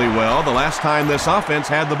exceptionally well the last time this offense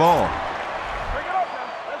had the ball. Bring it up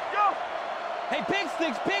now. Let's go. Hey, pick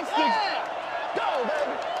sticks. Go,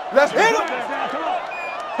 baby. Let's hit him.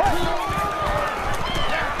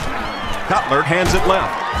 Cutler hands it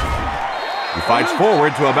left. He fights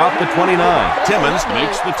forward to about the 29. Timmons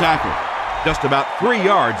makes the tackle. Just about 3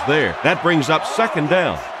 yards there. That brings up second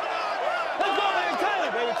down. Let's go, man. Turn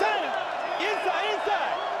it, baby. Turn it. Inside.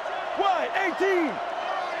 Wide, 18.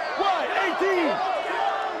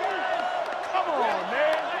 Come on,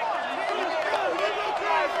 man.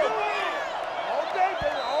 All day,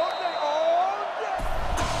 baby. All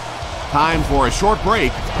day. Time for a short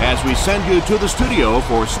break as we send you to the studio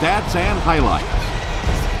for stats and highlights.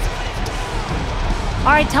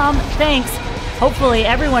 All right, Tom, thanks. Hopefully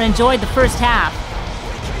everyone enjoyed the first half.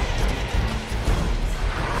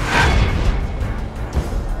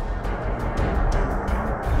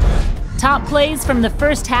 Top plays from the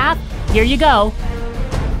first half, here you go.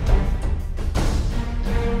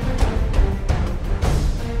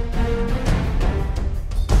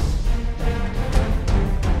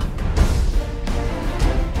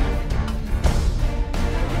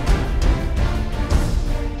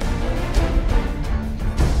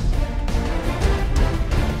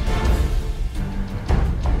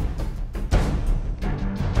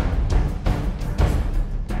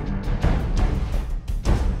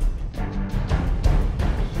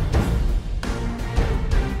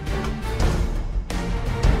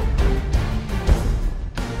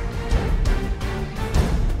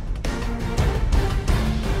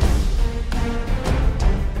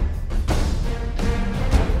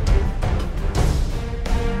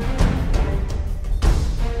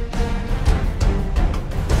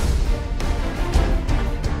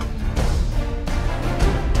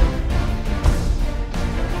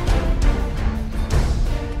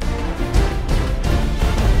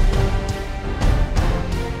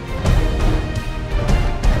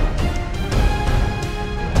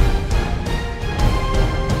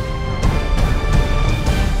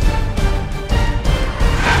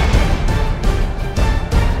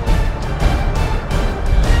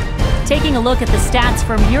 Taking a look at the stats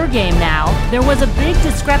from your game now, there was a big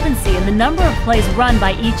discrepancy in the number of plays run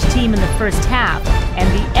by each team in the first half,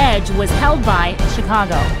 and the edge was held by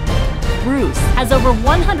Chicago. Bruce has over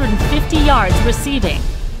 150 yards receiving.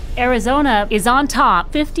 Arizona is on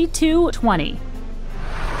top, 52-20.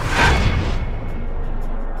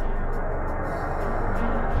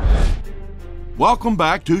 Welcome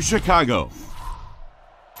back to Chicago.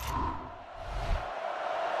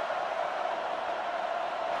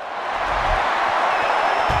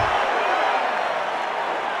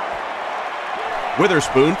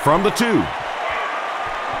 Witherspoon from the 2.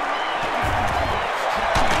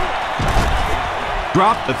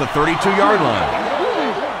 Dropped at the 32-yard line.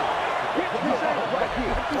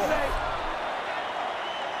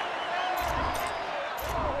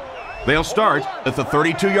 They'll start at the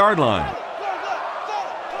 32-yard line.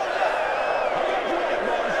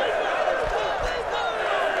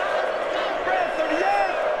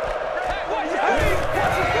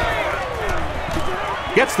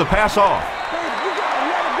 Gets the pass off.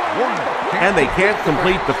 And they can't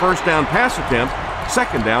complete the first down pass attempt.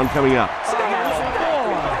 Second down coming up.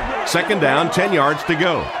 Second down, 10 yards to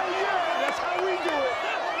go.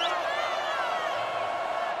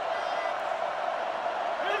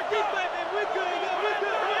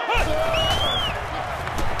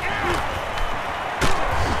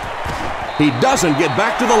 He doesn't get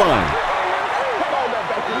back to the line.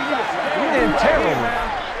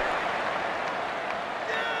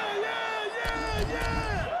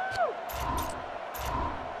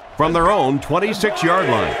 From their own 26-yard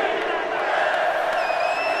line.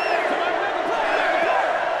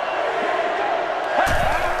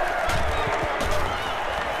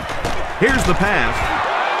 Here's the pass.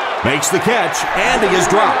 Makes the catch, and he is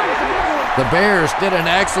dropped. The Bears did an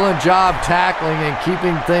excellent job tackling and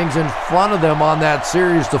keeping things in front of them on that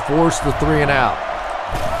series to force the 3 and out.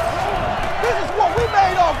 This is what we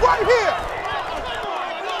made of right here.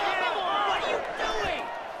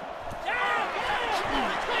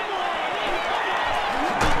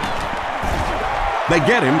 They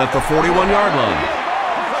get him at the 41-yard line.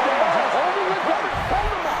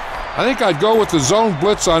 I think I'd go with the zone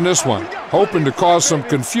blitz on this one, hoping to cause some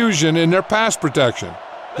confusion in their pass protection.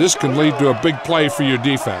 This can lead to a big play for your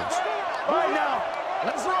defense. Right now,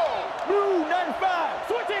 let's roll. Blue 95.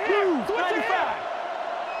 Switch it here. Blue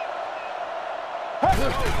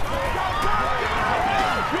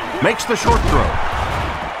 95. Makes the short throw.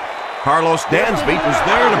 Carlos Dansby was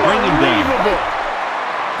there to bring him down.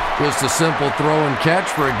 Just a simple throw and catch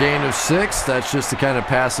for a gain of 6. That's just the kind of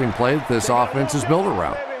passing play that this offense is built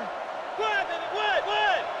around.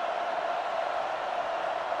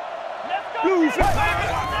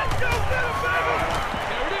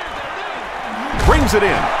 Brings it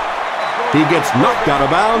in. He gets knocked out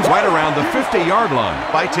of bounds right around the 50-yard line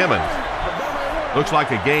by Timmons. Looks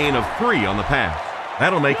like a gain of 3 on the pass.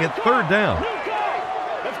 That'll make it third down.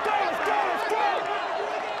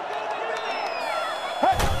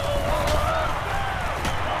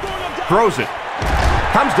 Throws it.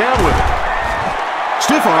 Comes down with it.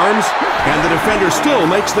 Stiff arms, and the defender still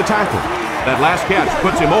makes the tackle. That last catch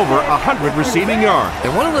puts him over 100 receiving yards.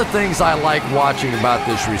 And one of the things I like watching about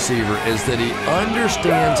this receiver is that he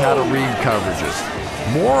understands how to read coverages.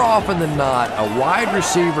 More often than not, a wide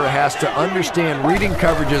receiver has to understand reading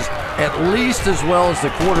coverages at least as well as the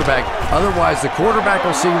quarterback. Otherwise, the quarterback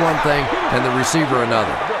will see one thing and the receiver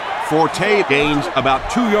another. Forte gains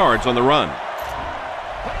about 2 yards on the run.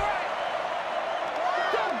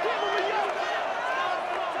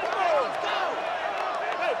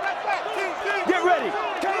 Get ready.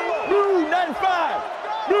 Blue 95.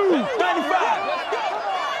 Blue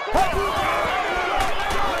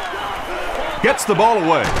 95. Gets the ball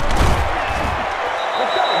away.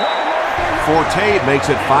 Forte makes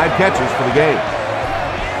it 5 catches for the game.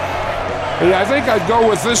 Hey, I think I'd go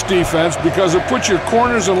with this defense because it puts your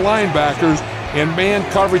corners and linebackers in man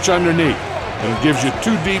coverage underneath, and it gives you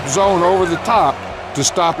 2 deep zone over the top to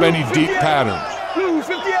stop any deep patterns. Blue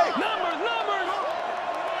 58.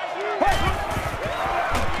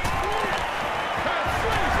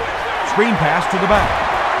 Screen pass to the back.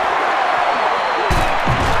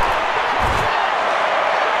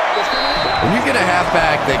 When you get a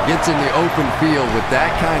halfback that gets in the open field with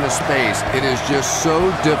that kind of space, it is just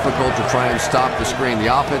so difficult to try and stop the screen.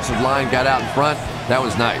 The offensive line got out in front. That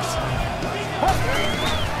was nice.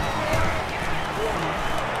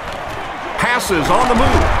 Passes on the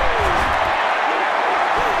move.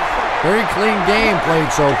 Very clean game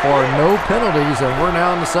played so far. No penalties, and we're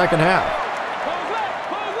now in the second half.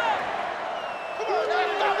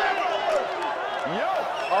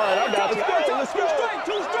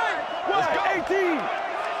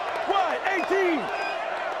 Wide, 18.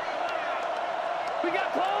 We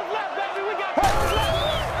got close left, baby. We got close left.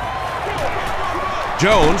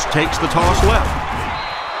 Jones takes the toss left.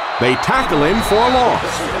 They tackle him for a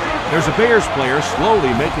loss. There's a Bears player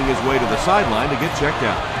slowly making his way to the sideline to get checked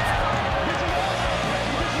out.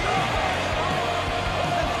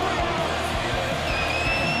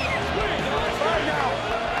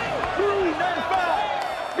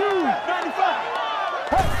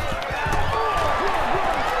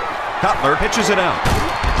 Cutler pitches it out.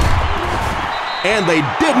 And they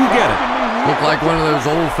didn't get it. Looked like one of those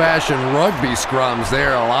old-fashioned rugby scrums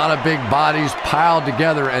there. A lot of big bodies piled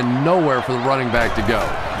together and nowhere for the running back to go.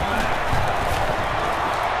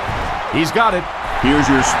 He's got it. Here's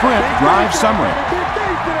your sprint drive summary.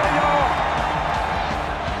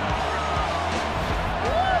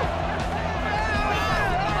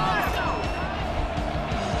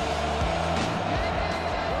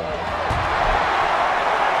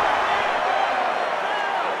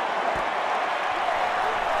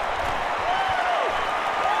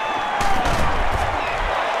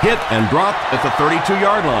 Hit and dropped at the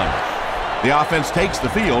 32-yard line. The offense takes the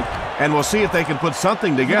field, and we'll see if they can put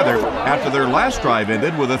something together after their last drive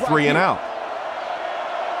ended with a 3-and-out.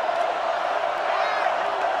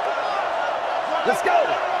 Let's go.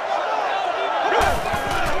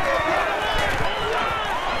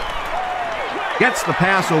 Gets the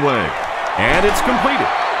pass away, and it's completed.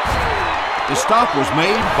 The stop was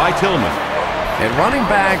made by Tillman. And running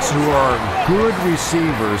backs who are good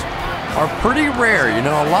receivers are pretty rare. You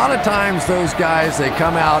know, a lot of times those guys, they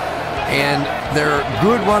come out and they're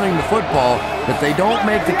good running the football, but they don't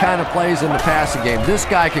make the kind of plays in the passing game. This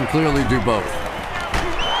guy can clearly do both.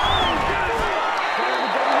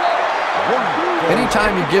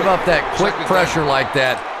 Anytime you give up that quick pressure like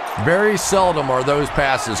that, very seldom are those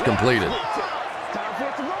passes completed. Time for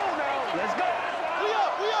it to roll now. Let's go. We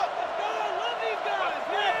up. Love these guys.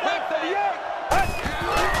 Back 38.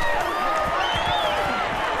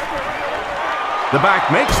 The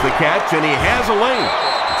back makes the catch, and he has a lane.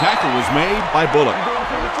 The tackle was made by Bullock.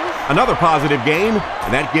 Another positive gain,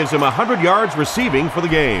 and that gives him 100 yards receiving for the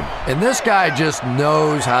game. And this guy just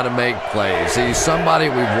knows how to make plays. He's somebody,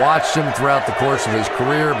 we've watched him throughout the course of his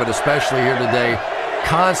career, but especially here today,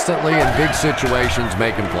 constantly in big situations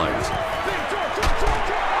making plays.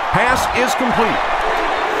 Pass is complete.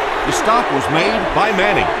 The stop was made by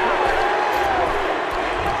Manning.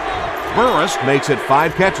 Burris makes it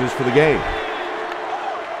 5 catches for the game.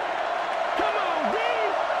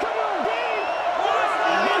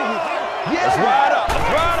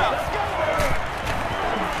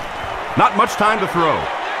 Not much time to throw.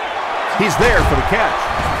 He's there for the catch.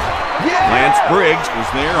 Lance Briggs was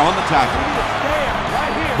there on the tackle.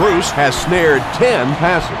 Bruce has snared 10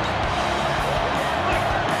 passes.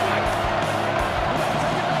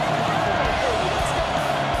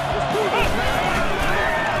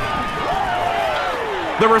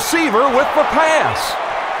 The receiver with the pass.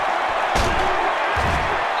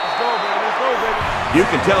 You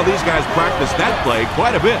can tell these guys practice that play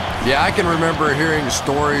quite a bit. Yeah, I can remember hearing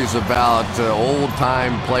stories about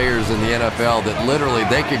old-time players in the NFL that literally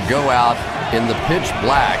they could go out in the pitch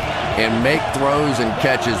black and make throws and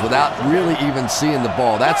catches without really even seeing the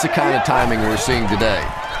ball. That's the kind of timing we're seeing today.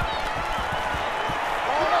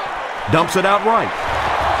 Dumps it out right.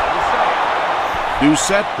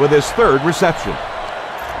 Doucette with his 3rd reception.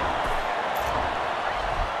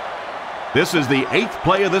 This is the 8th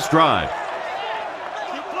play of this drive.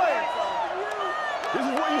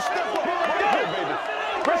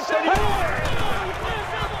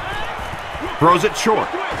 Throws it short,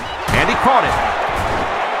 and he caught it.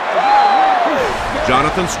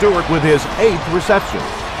 Jonathan Stewart with his 8th reception.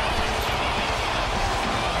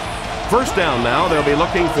 First down now, they'll be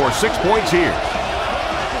looking for 6 points here.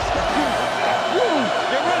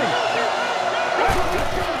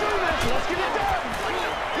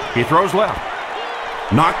 He throws left.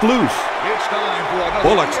 Knocked loose.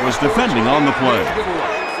 Bullocks was defending on the play.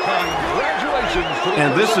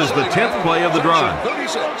 And this is the 10th play of the drive.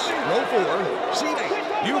 36, row 4, seat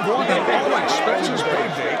 8. You've won an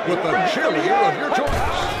all-expenses-paid date with the cheerleader of your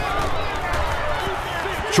choice.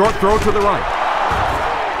 Short throw to the right.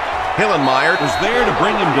 Hillenmeyer was there to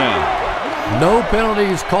bring him down. No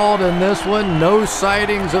penalties called in this one. No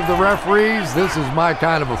sightings of the referees. This is my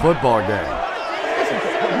kind of a football game.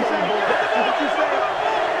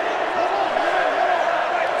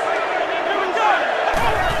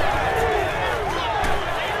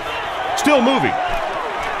 Still moving.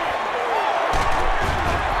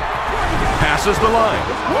 Passes the line.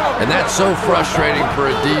 And that's so frustrating for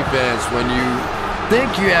a defense when you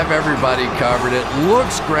think you have everybody covered. It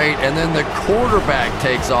looks great, and then the quarterback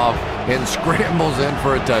takes off and scrambles in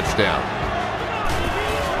for a touchdown.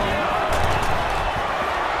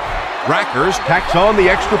 Rackers tacks on the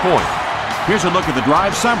extra point. Here's a look at the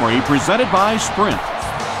drive summary presented by Sprint.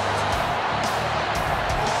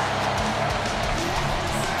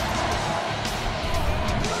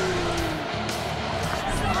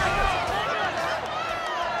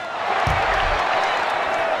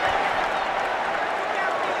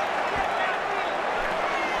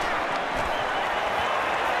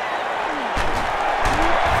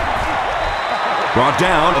 Brought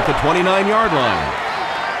down at the 29-yard line.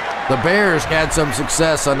 The Bears had some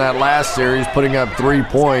success on that last series, putting up 3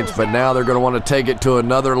 points, but now they're going to want to take it to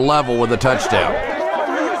another level with a touchdown.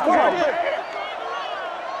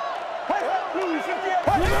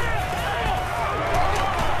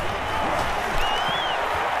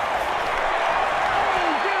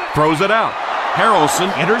 Throws it out.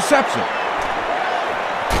 Harrelson intercepts it.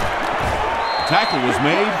 Tackle was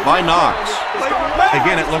made by Knox.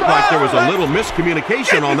 Again, it looked like there was a little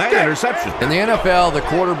miscommunication on that interception. In the NFL, the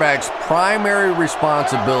quarterback's primary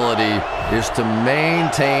responsibility is to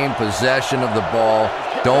maintain possession of the ball.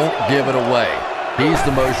 Don't give it away. He's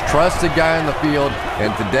the most trusted guy in the field,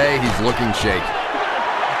 and today he's looking shaky.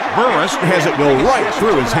 Burris has it go right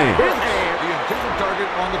through his hands. The intended target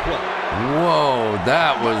on the play. Whoa,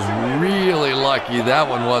 that was really lucky that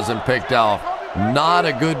one wasn't picked off. Not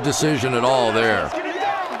a good decision at all there.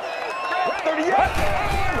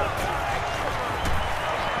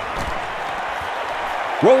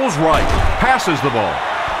 Rolls right, passes the ball.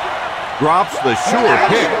 Drops the sure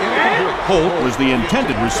pick. Holt was the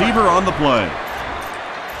intended receiver on the play.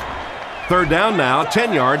 Third down now,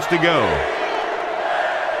 10 yards to go.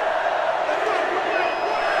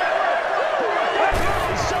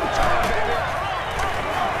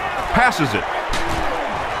 Passes it.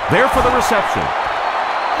 There for the reception.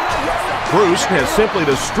 Bruce has simply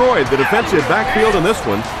destroyed the defensive backfield in this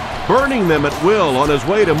one, burning them at will on his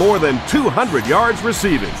way to more than 200 yards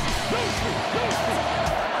receiving.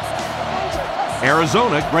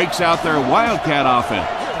 Arizona breaks out their Wildcat offense.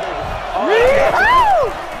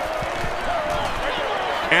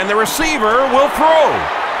 And the receiver will throw.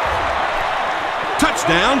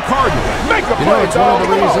 Touchdown, Cardinals. Make a play, it's one of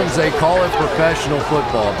the reasons they call it professional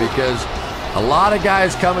football, because a lot of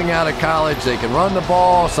guys coming out of college, they can run the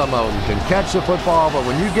ball, some of them can catch the football, but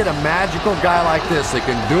when you get a magical guy like this that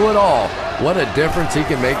can do it all, what a difference he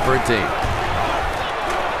can make for a team.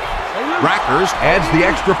 Rackers adds the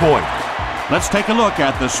extra point. Let's take a look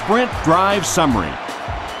at the Sprint drive summary.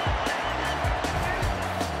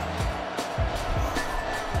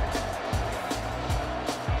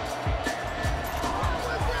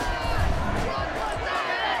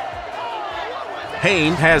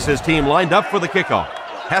 Haynes has his team lined up for the kickoff.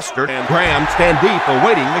 Hester and Graham stand deep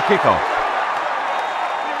awaiting the kickoff.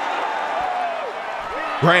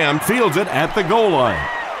 Graham fields it at the goal line.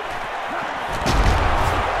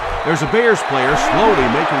 There's a Bears player slowly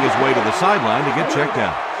making his way to the sideline to get checked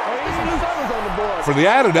out. For the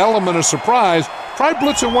added element of surprise, try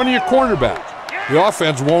blitzing one of your cornerbacks. The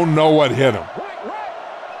offense won't know what hit him.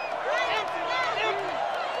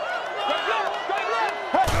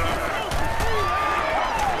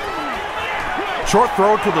 Short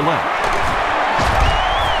throw to the left.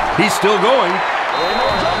 He's still going.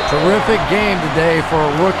 Terrific game today for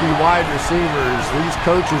rookie wide receivers. These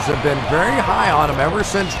coaches have been very high on them ever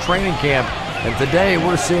since training camp, and today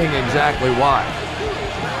we're seeing exactly why.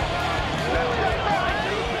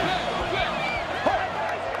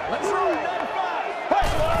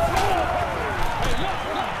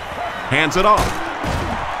 Hands it off.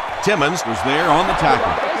 Timmons was there on the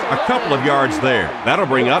tackle. A couple of yards there. That'll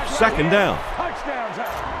bring up second down.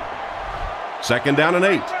 Second down and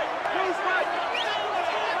 8. It's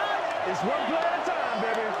one play at a time,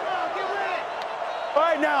 baby. All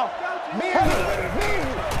right, now.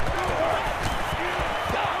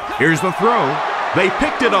 Here's the throw. They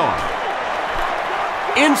picked it off.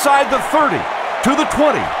 Inside the 30, to the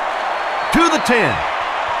 20, to the 10.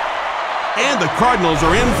 And the Cardinals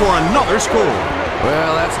are in for another score.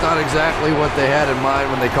 Well, that's not exactly what they had in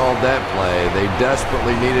mind when they called that play. They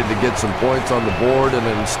desperately needed to get some points on the board, and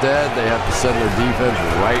instead they have to send their defense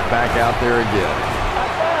right back out there again.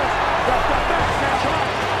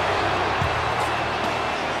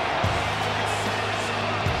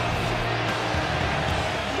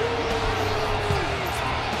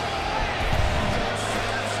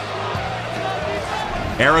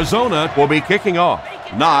 Arizona will be kicking off.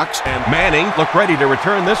 Knox and Manning look ready to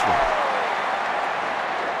return this one.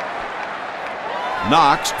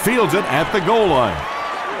 Knox fields it at the goal line.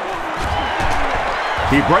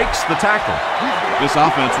 He breaks the tackle. This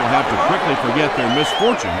offense will have to quickly forget their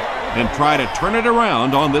misfortune and try to turn it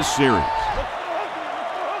around on this series.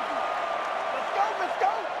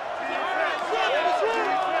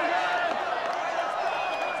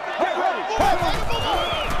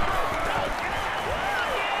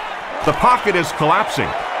 The pocket is collapsing.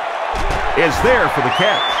 Is there for the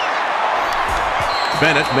catch.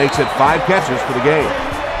 Bennett makes it 5 catches for the game.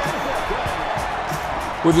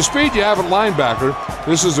 With the speed you have at linebacker,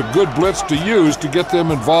 this is a good blitz to use to get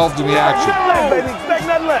them involved in the action. Baby, expect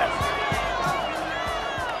nothing less.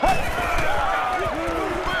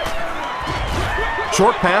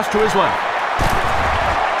 Short pass to his left.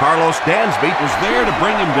 Carlos Dansby was there to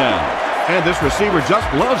bring him down. And this receiver just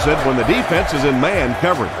loves it when the defense is in man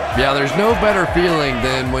coverage. Yeah, there's no better feeling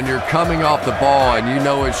than when you're coming off the ball and you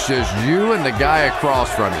know it's just you and the guy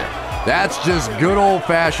across from you. That's just good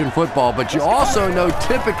old-fashioned football, but you also know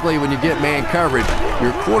typically when you get man coverage,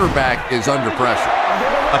 your quarterback is under pressure.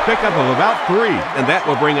 A pickup of about 3, and that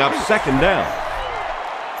will bring up 2nd down.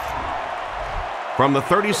 From the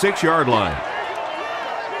 36-yard line.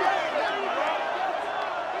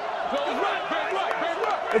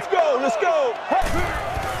 Let's go, let's go.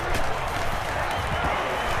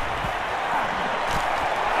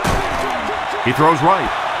 He throws right.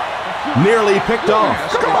 Nearly picked off.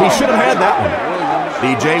 He should have had that one.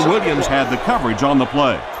 DJ Williams had the coverage on the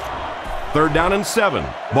play. 3rd down and 7.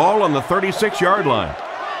 Ball on the 36-yard line.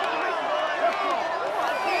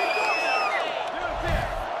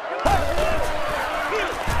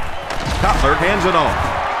 Cutler hands it off.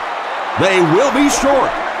 They will be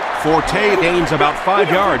short. Forte gains about 5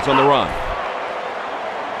 yards on the run.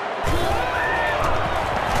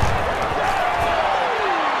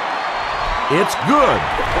 It's good.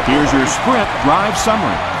 Here's your sprint drive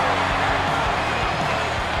summary.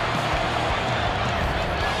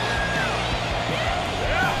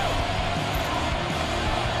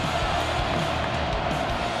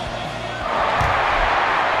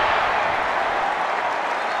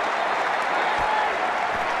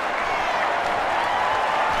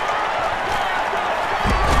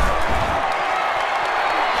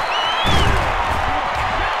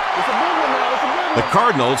 The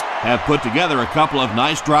Cardinals have put together a couple of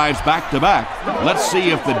nice drives back-to-back. Let's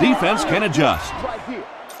see if the defense can adjust.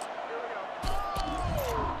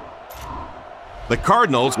 The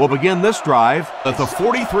Cardinals will begin this drive at the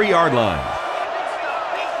 43-yard line.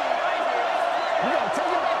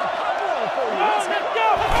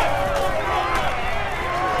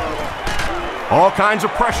 All kinds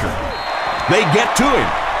of pressure. They get to him.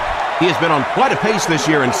 He has been on quite a pace this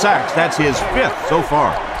year in sacks. That's his 5th so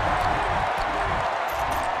far.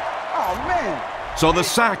 So the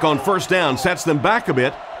sack on 1st down sets them back a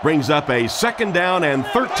bit, brings up a 2nd down and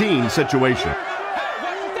 13 situation.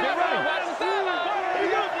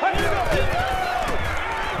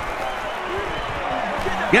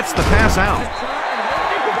 Gets the pass out.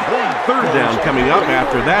 3rd down coming up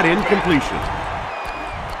after that incompletion.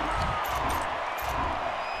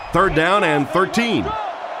 3rd down and 13.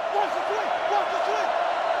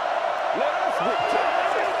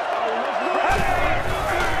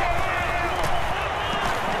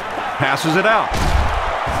 Passes it out.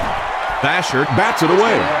 Basher bats it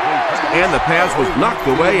away. And the pass was knocked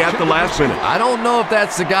away at the last minute. I don't know if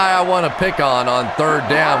that's the guy I want to pick on 3rd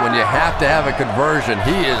down when you have to have a conversion.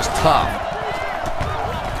 He is tough.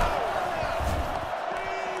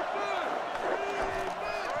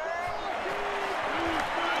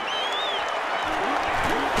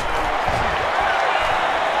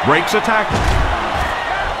 Breaks a tackle.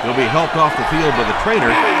 He'll be helped off the field by the trainer,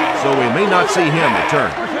 so we may not see him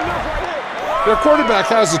return. Their quarterback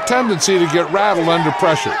has a tendency to get rattled under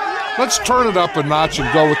pressure. Let's turn it up a notch and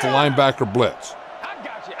go with the linebacker blitz.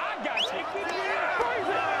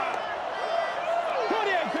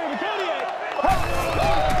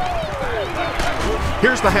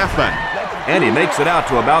 Here's the halfback, and he makes it out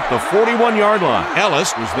to about the 41-yard line.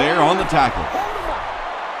 Ellis was there on the tackle.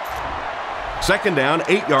 2nd down,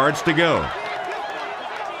 8 yards to go.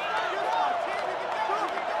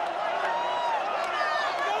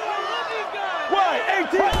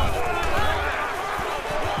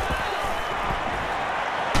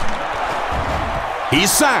 He's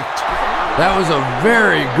sacked. That was a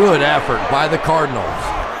very good effort by the Cardinals.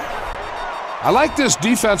 I like this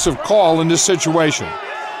defensive call in this situation.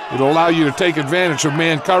 It'll allow you to take advantage of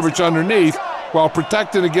man coverage underneath while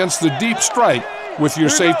protecting against the deep strike with your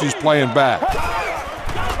safeties playing back.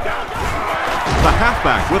 The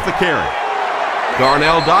halfback with the carry.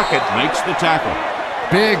 Darnell Dockett makes the tackle.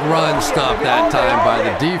 Big run stop that time by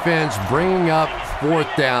the defense, bringing up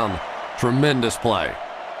 4th down. Tremendous play.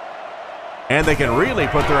 And they can really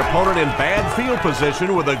put their opponent in bad field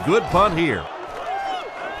position with a good punt here.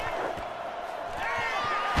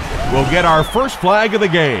 We'll get our first flag of the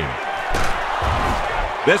game.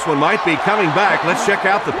 This one might be coming back. Let's check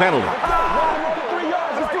out the penalty.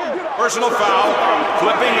 Personal foul,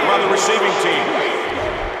 flipping by the receiving team.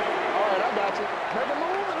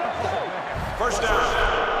 First down.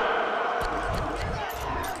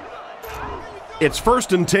 It's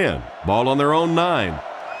 1st and 10. Ball on their own 9.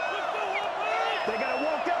 They gotta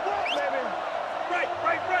walk that walk, baby. Right.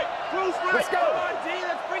 Cruise right. Let's go. Come on, D.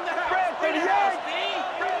 Let's bring the house. Bring the house, D.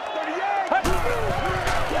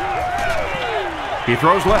 38. He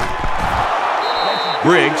throws left.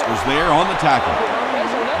 Briggs is there on the tackle.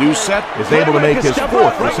 Doucette is able to make his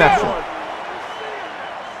 4th reception. Right.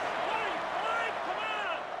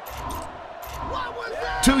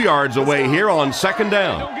 2 yards away here on 2nd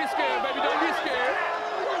down. Don't get scared, baby. Don't get scared.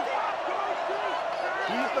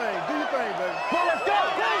 Do your thing, baby. Well, let's go.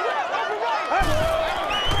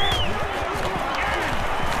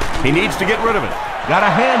 He needs to get rid of it. Got a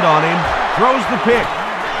hand on him. Throws the pick.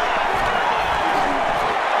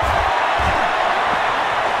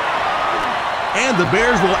 And the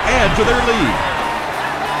Bears will add to their lead.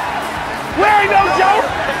 We ain't no joke.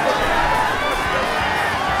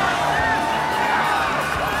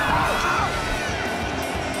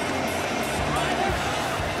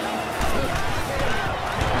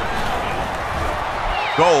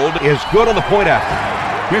 Gold is good on the point after.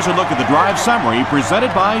 Here's a look at the drive summary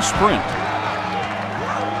presented by Sprint.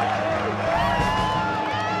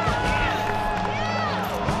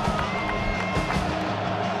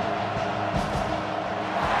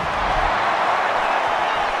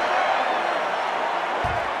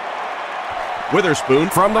 Witherspoon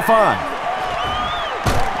from the 5.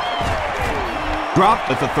 Dropped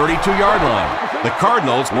at the 32-yard line. The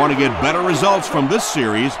Cardinals want to get better results from this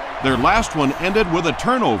series. Their last one ended with a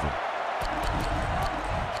turnover.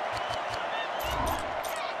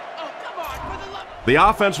 The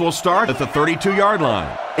offense will start at the 32-yard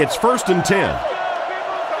line. It's 1st and 10.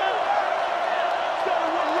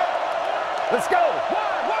 Let's go.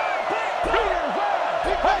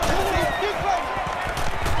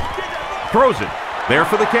 Throws it. There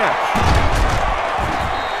for the catch.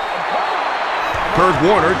 Kurt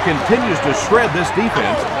Warner continues to shred this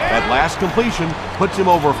defense. That last completion puts him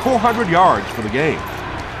over 400 yards for the game.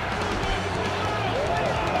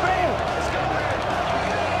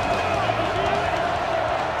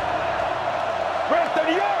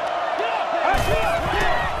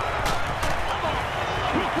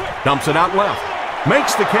 Dumps it out left.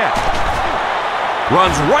 Makes the catch.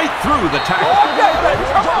 Runs right through the tackle.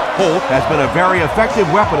 Holt has been a very effective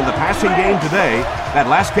weapon in the passing game today. That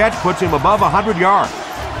last catch puts him above 100 yards.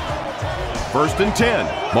 1st and 10.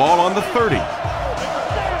 Ball on the 30.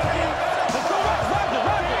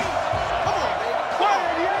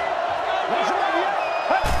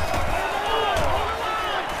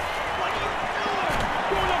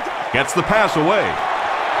 Gets the pass away.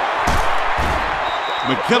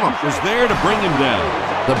 McKillop is there to bring him down.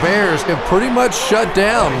 The Bears have pretty much shut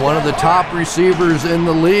down one of the top receivers in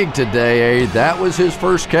the league today. That was his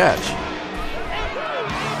first catch.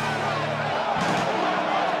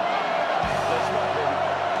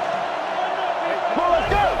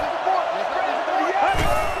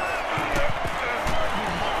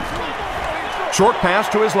 Short pass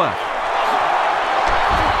to his left.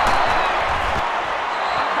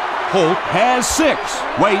 Holt has 6.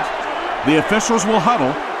 Wait. The officials will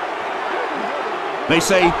huddle. They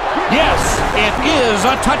say, yes, it is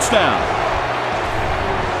a touchdown.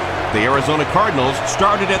 The Arizona Cardinals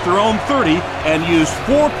started at their own 30 and used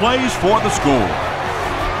 4 plays for the score.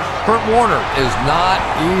 Kurt Warner is not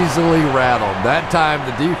easily rattled. That time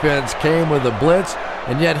the defense came with a blitz,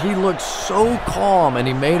 and yet he looked so calm, and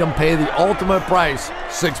he made them pay the ultimate price,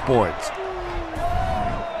 6 points.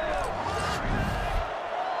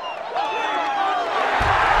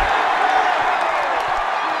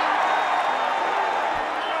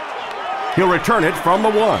 He'll return it from the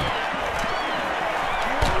 1.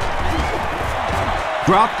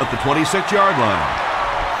 Dropped at the 26-yard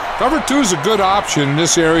line. Cover 2 is a good option in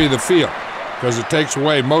this area of the field because it takes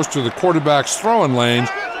away most of the quarterback's throwing lanes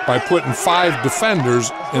by putting 5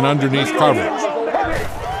 defenders in underneath coverage.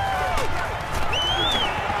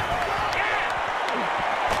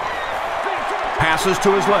 Passes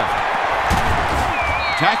to his left.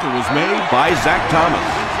 Tackle was made by Zach Thomas.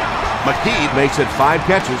 McKeed makes it 5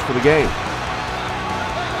 catches for the game.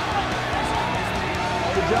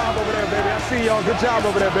 Good job over there, baby. I see y'all. Good job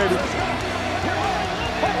over there, baby.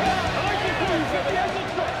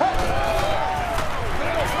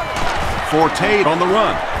 Forte on the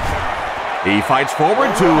run. He fights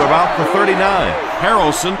forward to about the 39.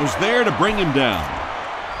 Harrelson was there to bring him down.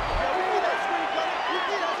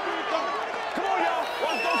 Come on, y'all.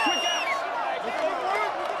 Watch those quick outs.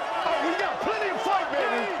 Oh, we got plenty of fight,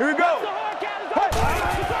 baby. Here we go.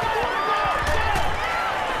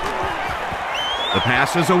 The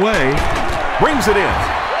pass is away. Brings it in.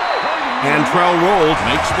 And Trell rolled,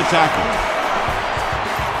 makes the tackle.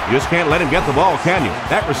 You just can't let him get the ball, can you?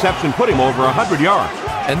 That reception put him over 100 yards.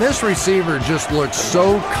 And this receiver just looks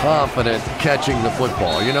so confident catching the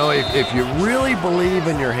football. You know, if you really believe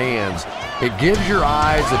in your hands, it gives your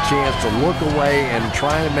eyes a chance to look away and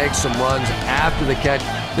try to make some runs after the catch.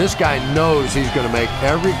 This guy knows he's going to make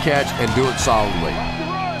every catch and do it solidly.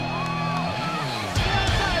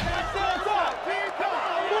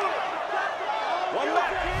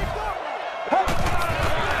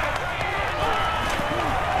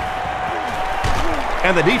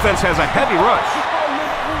 And the defense has a heavy rush.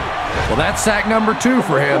 Well, that's sack number 2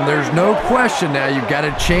 for him. There's no question now. You've got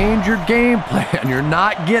to change your game plan. You're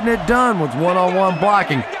not getting it done with one-on-one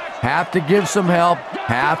blocking. Have to give some help.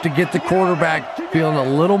 Have to get the quarterback feeling a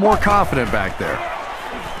little more confident back there.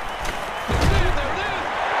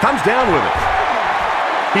 Comes down with it.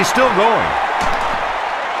 He's still going.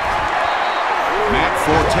 Matt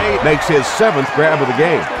Forte Makes his 7th grab of the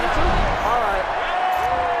game.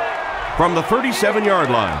 From the 37-yard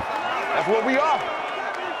line. That's what we are.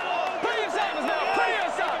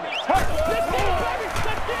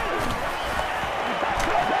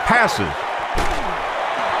 Passes.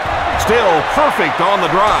 Still perfect on the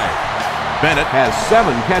drive. Bennett has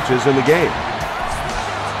 7 catches in the game.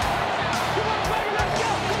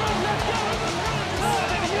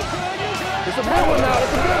 It's a big one now.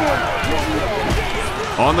 It's a big one.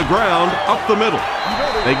 On the ground, up the middle.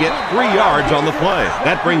 They get 3 yards on the play.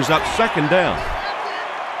 That brings up 2nd down.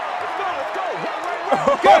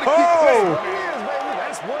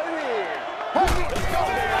 That's what it is.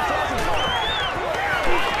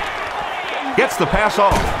 Gets the pass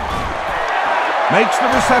off. Makes the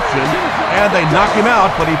reception, and they knock him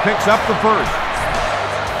out, but he picks up the first.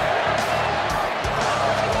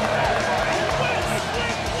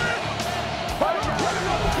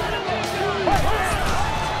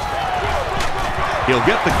 He'll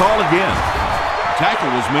get the call again.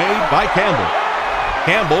 Tackle was made by Campbell.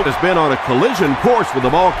 Campbell has been on a collision course with the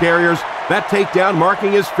ball carriers. That takedown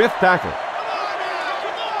marking his 5th tackle.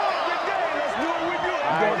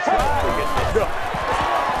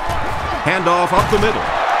 Handoff up the middle.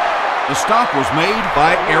 The stop was made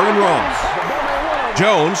by Aaron Ross.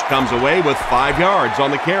 Jones comes away with 5 yards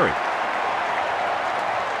on the carry.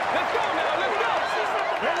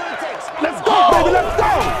 Let's go, baby. Let's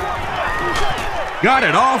go. Got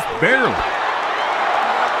it off barely.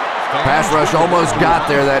 Pass rush almost got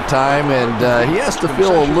there that time, and he has to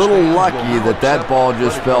feel a little lucky that that ball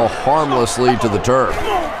just fell harmlessly to the turf.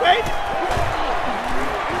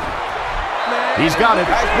 He's got it.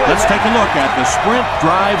 Let's take a look at the sprint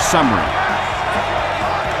drive summary.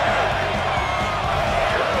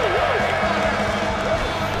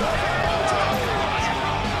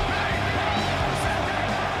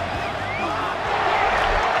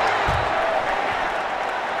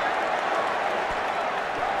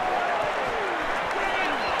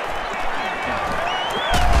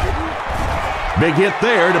 Big hit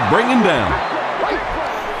there to bring him down.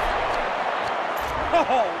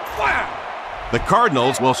 The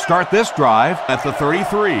Cardinals will start this drive at the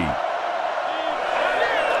 33.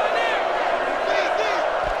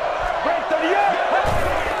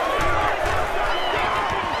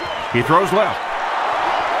 He throws left.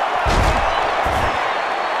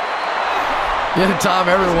 Yeah, Tom,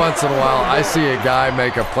 every once in a while I see a guy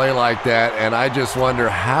make a play like that, and I just wonder,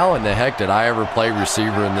 how in the heck did I ever play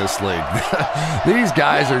receiver in this league? These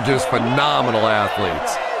guys are just phenomenal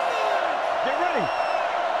athletes.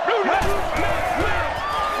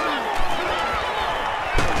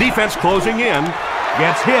 Defense closing in,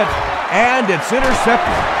 gets hit, and it's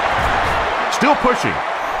intercepted. Still pushing.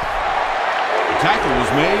 The tackle was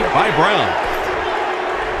made by Brown.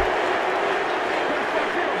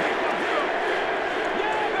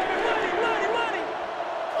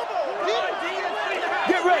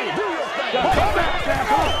 Get ready.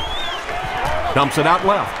 Dumps it out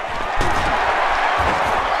left.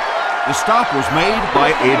 The stop was made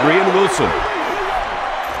by Adrian Wilson.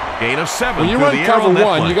 Gain of 7. When you run cover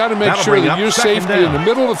 1, you got to make sure that your safety in the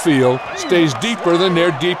middle of the field stays deeper than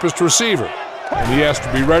their deepest receiver. And he has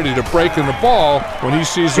to be ready to break in the ball when he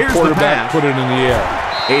sees the quarterback put it in the air.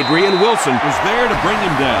 Adrian Wilson was there to bring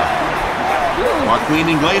him down.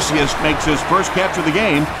 Joaquin Iglesias makes his first catch of the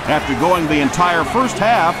game after going the entire first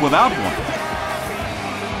half without one.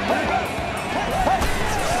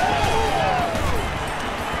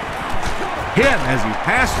 hit as he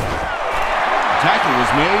passes. Tackle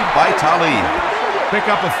was made by Talib. Pick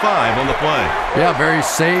up a 5 on the play. Yeah, very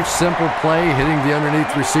safe, simple play, hitting the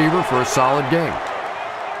underneath receiver for a solid gain.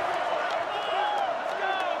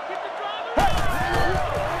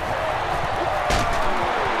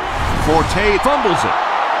 Forte fumbles it.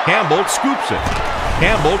 Campbell scoops it.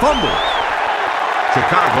 Campbell fumbles.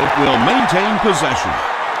 Chicago will maintain possession.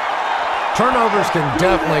 Turnovers can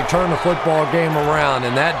definitely turn the football game around,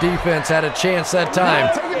 and that defense had a chance that time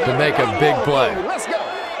to make a big play. Let's go.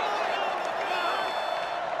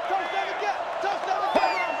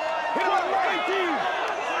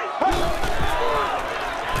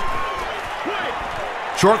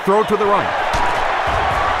 Short throw to the right.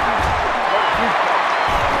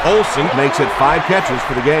 Olsen makes it 5 catches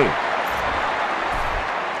for the game.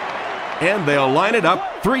 And they'll line it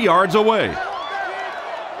up 3 yards away.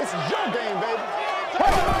 This is your game, baby.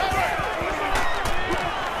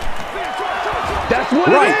 That's what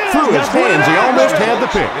Right through his hands. He almost had the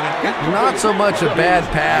pick. Not so much a bad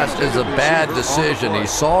pass as a bad decision. He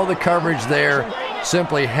saw the coverage there,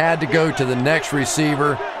 simply had to go to the next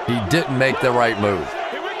receiver. He didn't make the right move.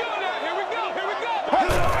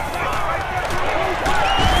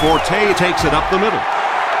 Forte takes it up the middle.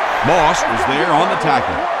 Moss was there on the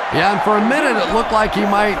tackle. Yeah, and for a minute it looked like he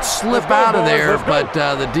might slip out of there, but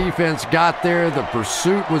the defense got there. The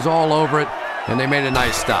pursuit was all over it, and they made a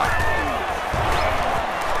nice stop.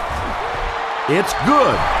 It's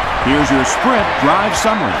good. Here's your sprint drive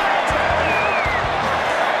summary.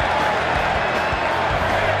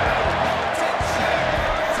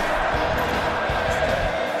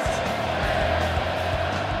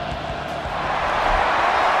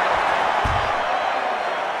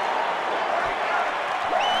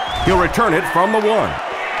 He'll return it from the 1.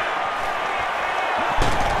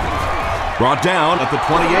 Brought down at the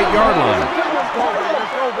 28-yard line.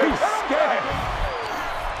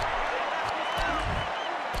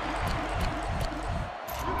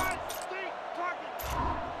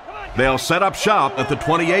 They'll set up shop at the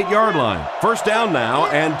 28-yard line. First down now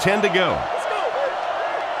and 10 to go.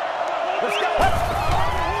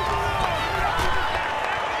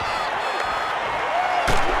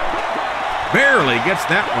 Barely gets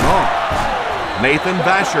that one off. Nathan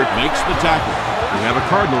Bashert makes the tackle. We have a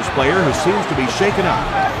Cardinals player who seems to be shaken up.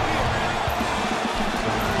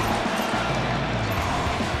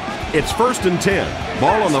 It's 1st and 10.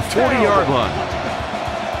 Ball on the 40-yard line.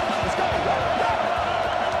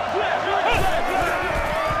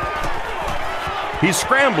 He's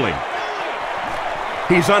scrambling.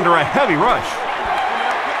 He's under a heavy rush.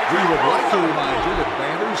 We would like to remind you that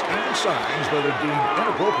banners and signs that are deemed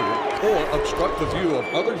inappropriate or obstruct the view of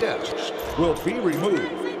other guests will be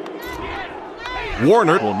removed.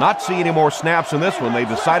 Warner will not see any more snaps in this one. They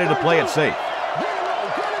decided to play it safe.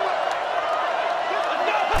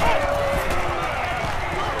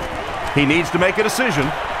 He needs to make a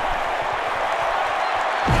decision.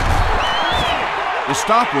 The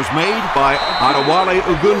stop was made by Adewale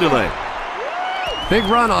Ogundele. Big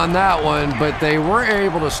run on that one, but they were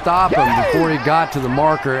able to stop him before he got to the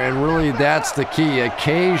marker, and really that's the key.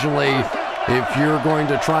 Occasionally, if you're going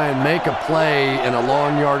to try and make a play in a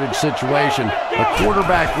long yardage situation, a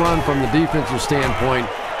quarterback run from the defensive standpoint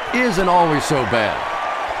isn't always so bad.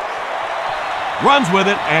 Runs with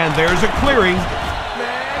it, and there's a clearing.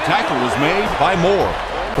 Tackle was made by Moore.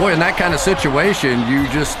 Boy, in that kind of situation, you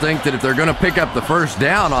just think that if they're going to pick up the first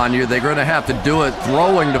down on you, they're going to have to do it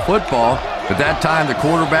throwing the football. But that time, the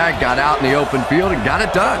quarterback got out in the open field and got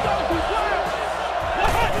it done.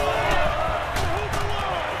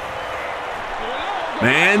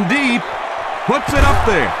 Man deep. Puts it up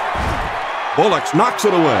there. Bullocks knocks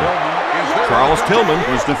it away. Charles Tillman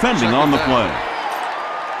was defending on the play.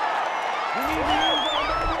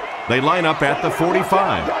 They line up at the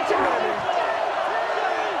 45.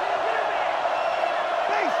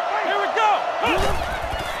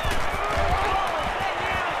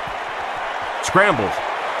 Scrambles,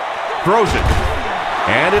 throws it,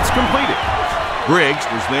 and it's completed. Briggs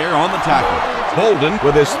was there on the tackle. Bolden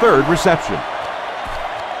with his 3rd reception.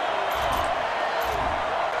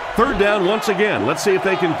 3rd down once again. Let's see if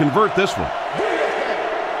they can convert this one.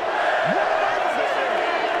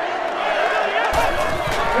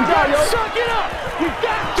 Suck it up! You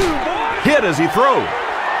got to, boy! Hit as he throws.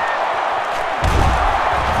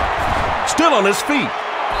 Still on his feet.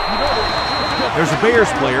 There's a Bears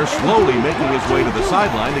player slowly making his way to the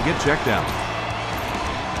sideline to get checked out.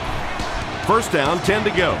 First down, 10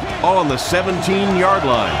 to go. All on the 17-yard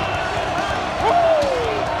line.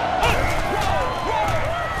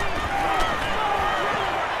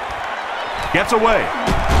 Gets away.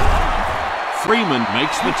 Freeman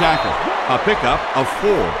makes the tackle. A pickup of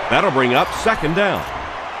 4. That'll bring up 2nd down.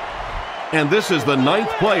 And this is the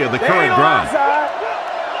 9th play of the current drive.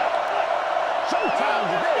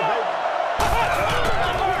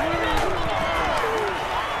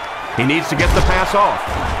 He needs to get the pass off.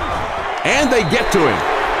 And they get to him.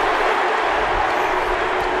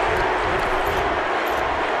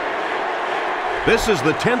 This is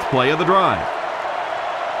the 10th play of the drive.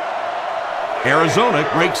 Arizona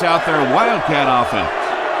breaks out their Wildcat offense.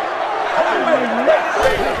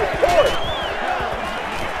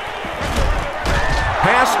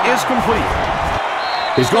 Pass is complete.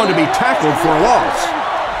 He's going to be tackled for a loss.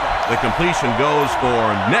 The completion goes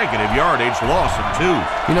for negative yardage, loss of 2.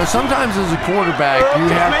 You know, sometimes as a quarterback, you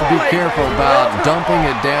have to be careful about dumping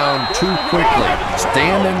it down too quickly.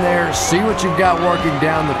 Stand in there, see what you've got working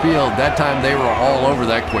down the field. That time they were all over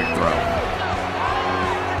that quick throw.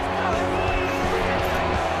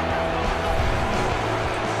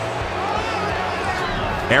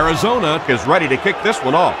 Arizona is ready to kick this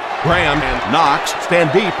one off. Graham and Knox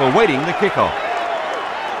stand deep awaiting the kickoff.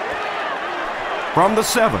 From the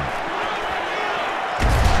 7.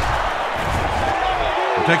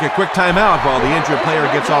 We'll take a quick timeout while the injured player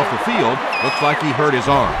gets off the field. Looks like he hurt his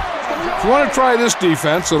arm. If you want to try this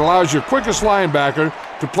defense, it allows your quickest linebacker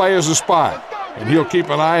to play as a spy, and he'll keep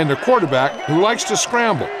an eye on the quarterback who likes to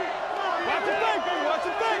scramble.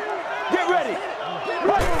 Get ready.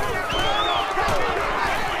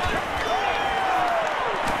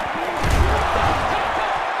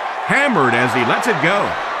 Hammered as he lets it go.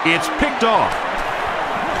 It's picked off.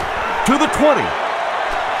 To the 20.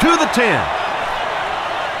 To the 10.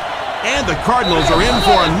 And the Cardinals are in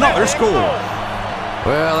for another score.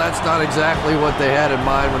 Well, that's not exactly what they had in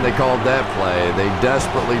mind when they called that play. They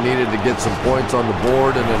desperately needed to get some points on the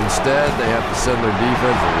board, and instead they have to send their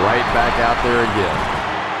defense right back out there again.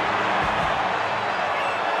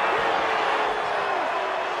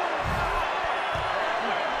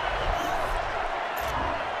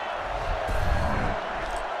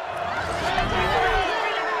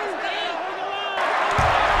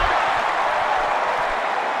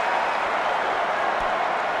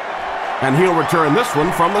 And he'll return this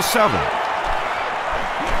one from the 7.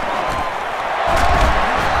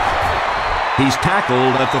 He's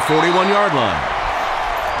tackled at the 41-yard line.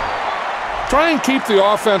 Try and keep the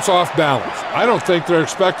offense off balance. I don't think they're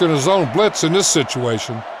expecting a zone blitz in this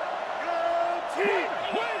situation.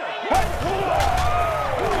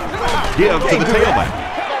 Give to the tailback.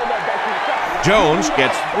 Jones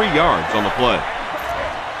gets 3 yards on the play.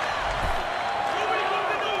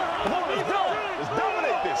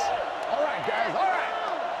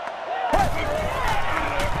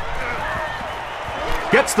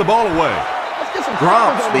 Gets the ball away.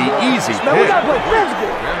 Drops the easy pick.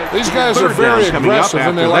 These guys are very aggressive,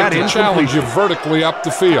 and they like to challenge you vertically up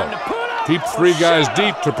the field. Keep 3 guys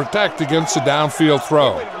deep to protect against the downfield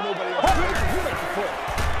throw.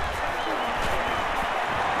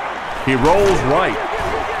 He rolls right.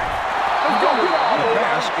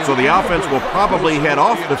 So the offense will probably head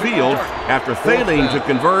off the field after failing to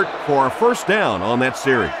convert for a 1st down on that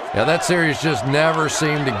series. Yeah, that series just never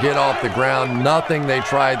seemed to get off the ground. Nothing they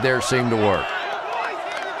tried there seemed to work.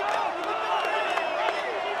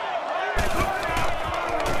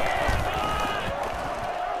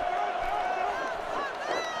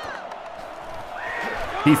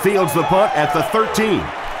 He fields the punt at the 13.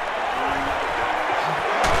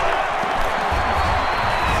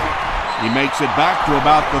 He makes it back to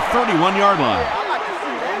about the 31-yard line.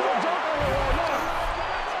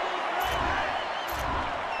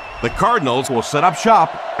 The Cardinals will set up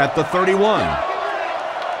shop at the 31.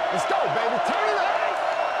 Let's go, baby. Turn it up.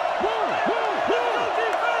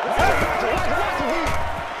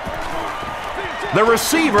 The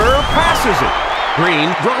receiver passes it.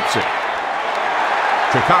 Green drops it.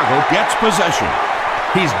 Chicago gets possession.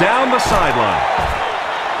 He's down the sideline.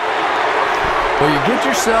 Well, you get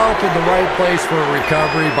yourself in the right place for a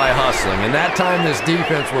recovery by hustling, and that time this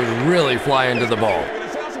defense was really flying to the ball.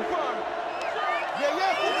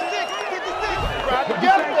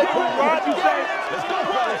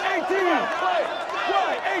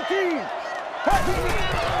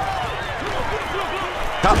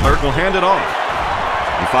 Cutler will hand it off.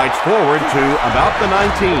 He fights forward to about the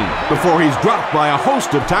 19 before he's dropped by a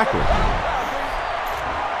host of tacklers.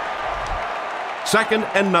 2nd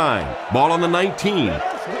and 9. Ball on the 19.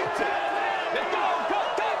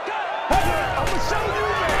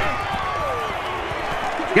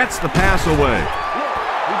 Gets the pass away.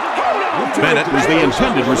 Bennett was the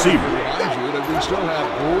intended receiver.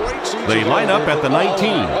 They line up at the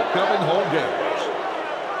 19.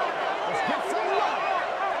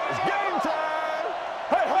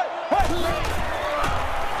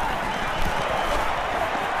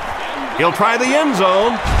 He'll try the end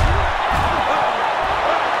zone.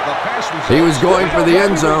 He was going for the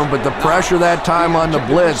end zone, but the pressure that time on the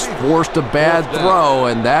blitz forced a bad throw,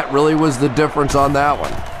 and that really was the difference on that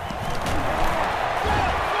one.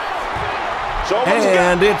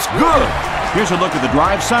 And it's good. Here's a look at the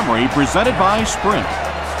drive summary presented by Sprint.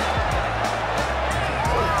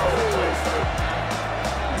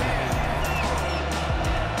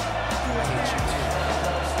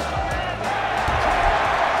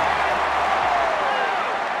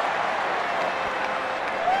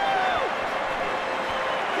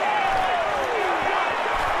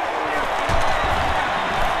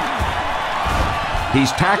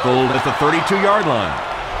 He's tackled at the 32-yard line.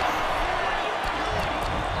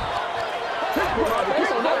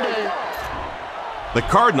 The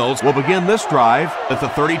Cardinals will begin this drive at the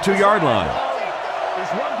 32-yard line.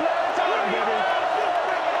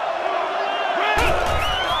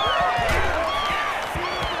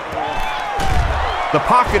 The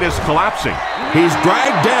pocket is collapsing. He's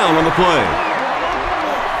dragged down on the play.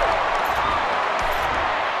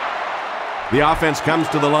 The offense comes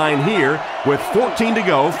to the line here with 14 to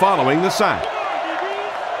go following the sack.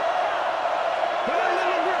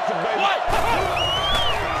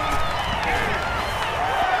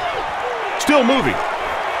 Still moving.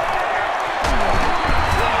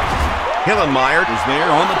 Hillenmeyer is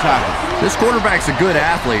there on the tackle. This quarterback's a good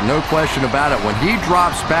athlete, no question about it. When he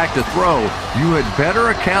drops back to throw, you had better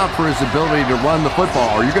account for his ability to run the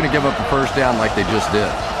football, or you're going to give up a first down like they just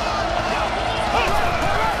did.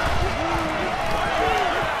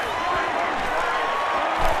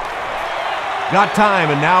 Got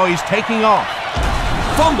time, and now he's taking off.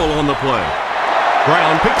 Fumble on the play.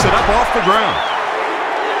 Brown picks it up off the ground.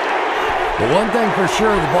 But one thing for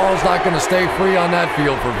sure, the ball's not going to stay free on that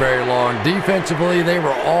field for very long. Defensively, they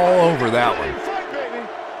were all over that one.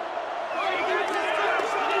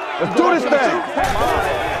 Let's do this thing.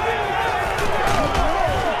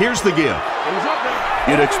 Here's the give.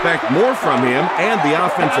 You'd expect more from him and the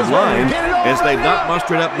offensive line as they've not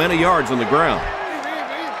mustered up many yards on the ground.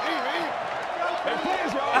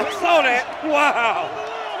 I saw that. Wow.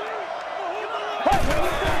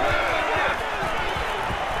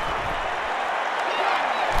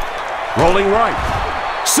 Rolling right.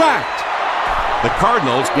 Sacked. The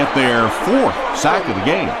Cardinals get their 4th sack of the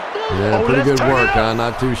game. Yeah, pretty good work, huh?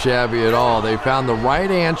 Not too shabby at all. They found the right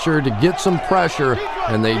answer to get some pressure,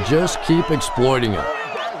 and they just keep exploiting it.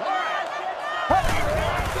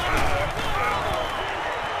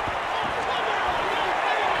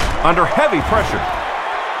 Under heavy pressure.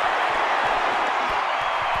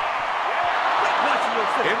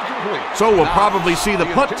 So we'll probably see the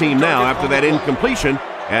punt team now after that incompletion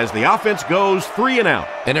as the offense goes 3 and out.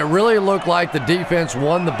 And it really looked like the defense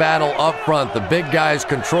won the battle up front. The big guys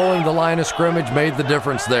controlling the line of scrimmage made the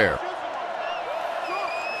difference there.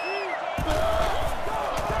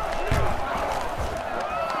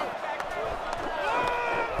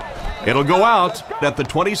 It'll go out at the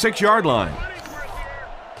 26-yard line.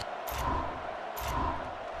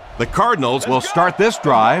 The Cardinals will start this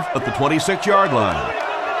drive at the 26-yard line.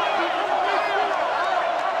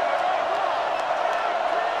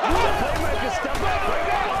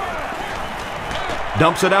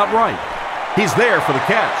 Dumps it out right. He's there for the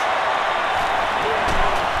catch.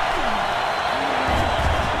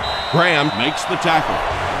 Graham makes the tackle.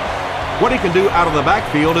 What he can do out of the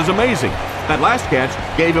backfield is amazing. That last catch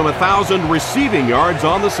gave him 1,000 receiving yards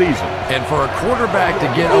on the season. And for a quarterback to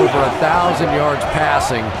get over 1,000 yards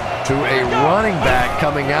passing to a running back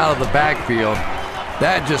coming out of the backfield,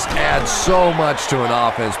 that just adds so much to an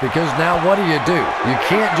offense, because now what do? You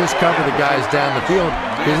can't just cover the guys down the field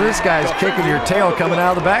because this guy's kicking your tail coming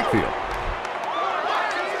out of the backfield.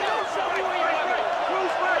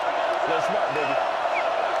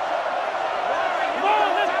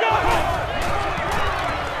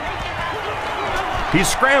 He's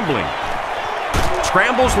scrambling.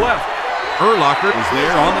 Scrambles left. Urlacher is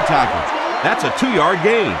there on the tackle. That's a 2-yard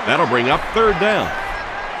gain. That'll bring up 3rd down.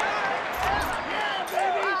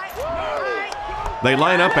 They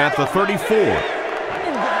line up at the 34.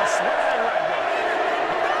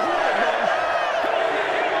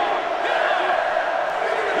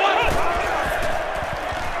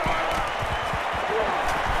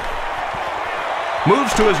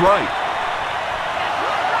 Moves to his right.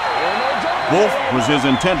 Wolf was his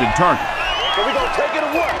intended target. So we're going to take it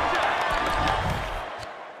to work.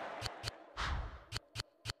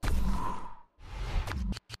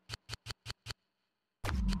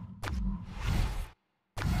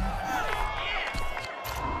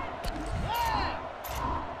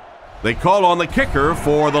 They call on the kicker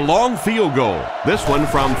for the long field goal. This one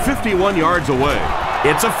from 51 yards away.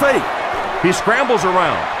 It's a fake. He scrambles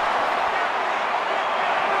around.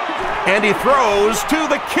 And he throws to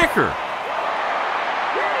the kicker.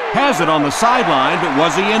 Has it on the sideline, but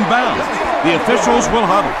was he in bounds? The officials will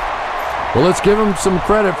huddle. Well, let's give him some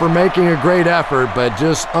credit for making a great effort, but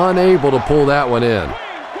just unable to pull that one in.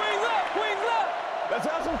 Let's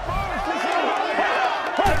have some fun.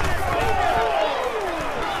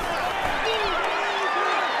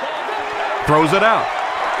 Throws it out.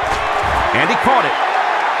 And he caught it.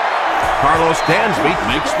 Carlos Dansby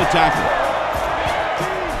makes the tackle.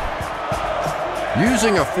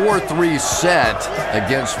 Using a 4-3 set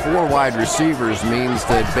against 4 wide receivers means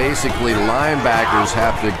that basically linebackers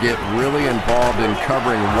have to get really involved in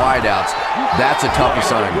covering wideouts. That's a tough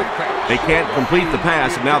assignment. They can't complete the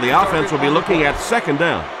pass, and now the offense will be looking at second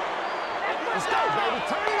down. Let's go, baby.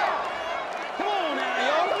 Turn it up. Come on now,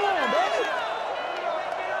 y'all. Come on, baby.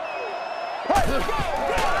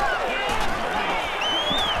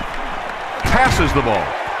 Passes the ball.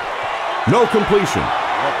 No completion.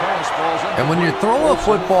 And when you throw a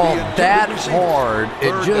football that hard,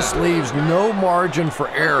 it just leaves no margin for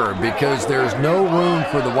error because there's no room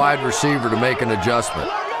for the wide receiver to make an adjustment.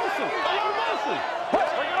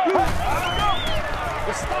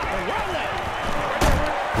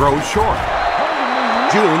 Throws short.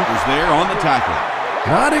 June was there on the tackle.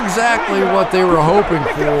 Not exactly what they were hoping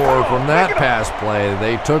for from that pass play.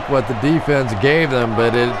 They took what the defense gave them,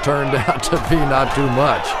 but it turned out to be not too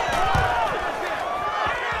much.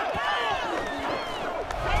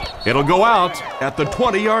 It'll go out at the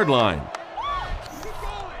 20-yard line.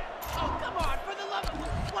 Oh, come on, for the love of...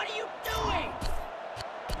 What are you doing?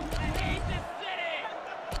 I hate this city.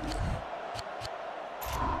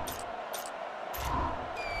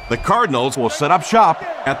 The Cardinals will set up shop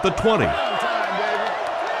at the 20.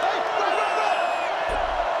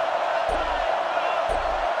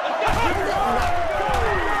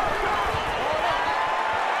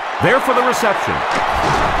 There for the reception.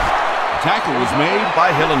 Tackle was made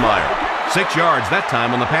by Hillenmeyer. 6 yards that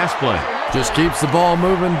time on the pass play. Just keeps the ball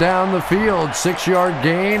moving down the field. 6-yard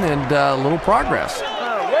gain and a little progress.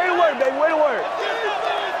 Way to work, baby. Way to work.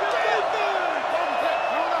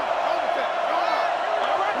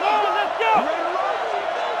 Let's go.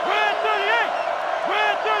 Red 38.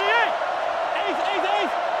 Red 38. Ace, ace,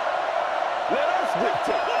 ace. Let us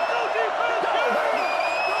dictate.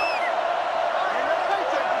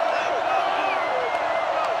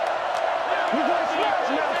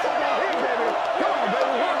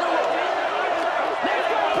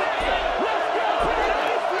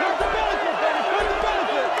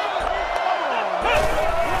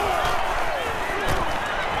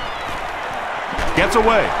 Gets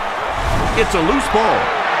away. It's a loose ball.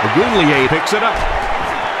 Aguilier picks it up.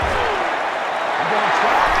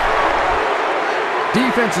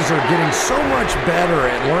 Defenses are getting so much better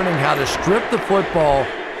at learning how to strip the football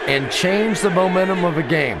and change the momentum of a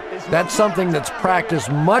game. That's something that's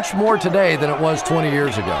practiced much more today than it was 20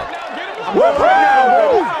 years ago.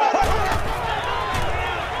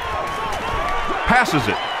 Passes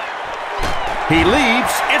it. He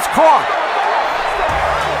leaps. It's caught.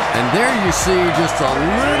 And there you see just a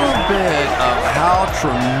little bit of how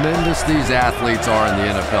tremendous these athletes are in the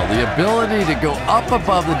NFL. The ability to go up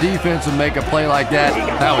above the defense and make a play like that,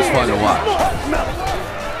 that was fun to watch.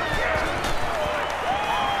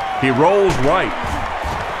 He rolls right.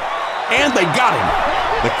 And they got him.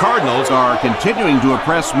 The Cardinals are continuing to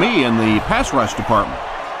impress me in the pass rush department.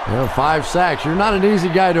 You know, 5 sacks. You're not an easy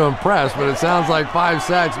guy to impress, but it sounds like 5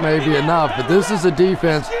 sacks may be enough. But this is a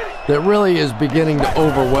defense that really is beginning to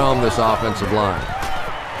overwhelm this offensive line.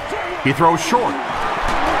 He throws short.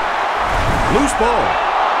 Loose ball.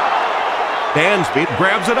 Dansby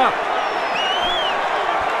grabs it up.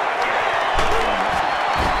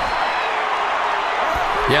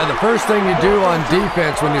 Yeah, the first thing you do on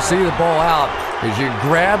defense when you see the ball out is you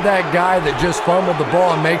grab that guy that just fumbled the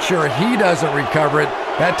ball and make sure he doesn't recover it.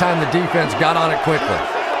 That time the defense got on it quickly.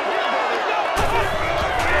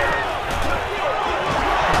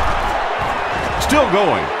 Still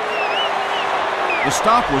going. The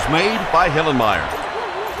stop was made by Hillenmeyer.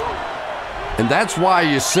 And that's why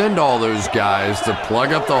you send all those guys to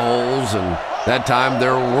plug up the holes, and that time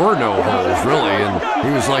there were no holes, really, and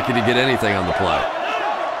he was lucky to get anything on the play.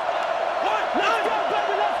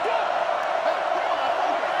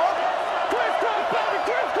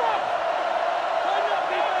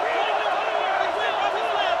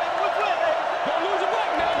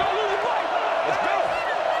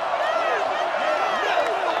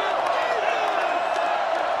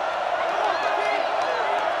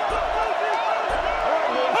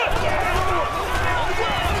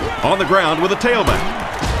 On the ground with a tailback.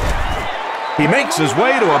 He makes his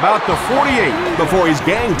way to about the 48 before he's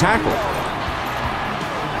gang tackled.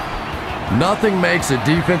 Nothing makes a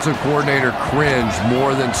defensive coordinator cringe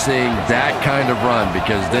more than seeing that kind of run,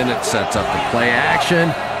 because then it sets up the play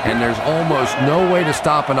action, and there's almost no way to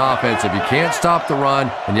stop an offense if you can't stop the run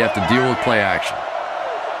and you have to deal with play action.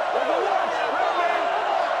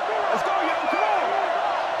 Let's go, yo. Come on.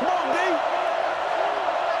 Come on, D.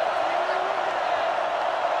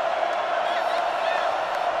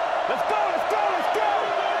 Let's go, let's go, let's go.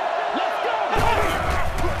 Let's go.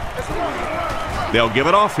 They'll give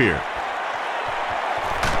it off here.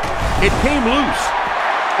 It came loose.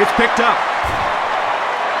 It's picked up.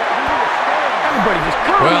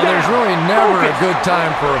 Well, there's really never a good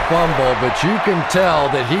time for a fumble, but you can tell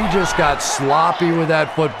that he just got sloppy with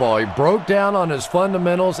that football. He broke down on his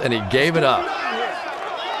fundamentals, and he gave it up.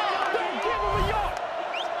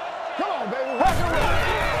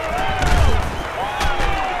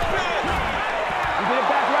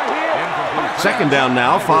 Second down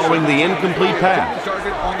now following the incomplete pass.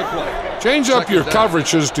 Target on the play. Change up your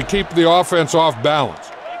coverages to keep the offense off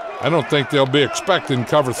balance. I don't think they'll be expecting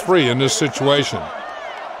cover 3 in this situation.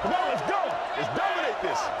 Come on, let's go. Let's dominate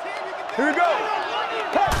this. Here we go.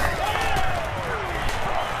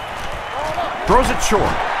 Throws it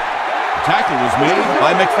short. Tackle was made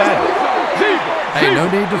by McFadden. Hey, no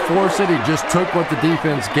need to force it. He just took what the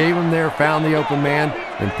defense gave him there, found the open man,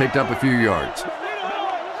 and picked up a few yards.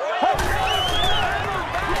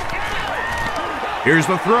 Here's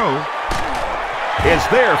the throw. It's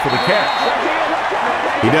there for the catch.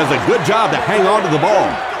 He does a good job to hang on to the ball.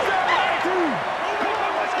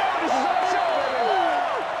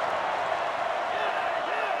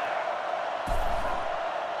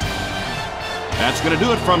 That's going to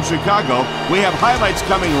do it from Chicago. We have highlights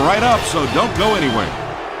coming right up, so don't go anywhere.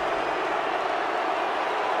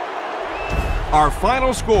 Our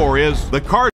final score is the Cardinals.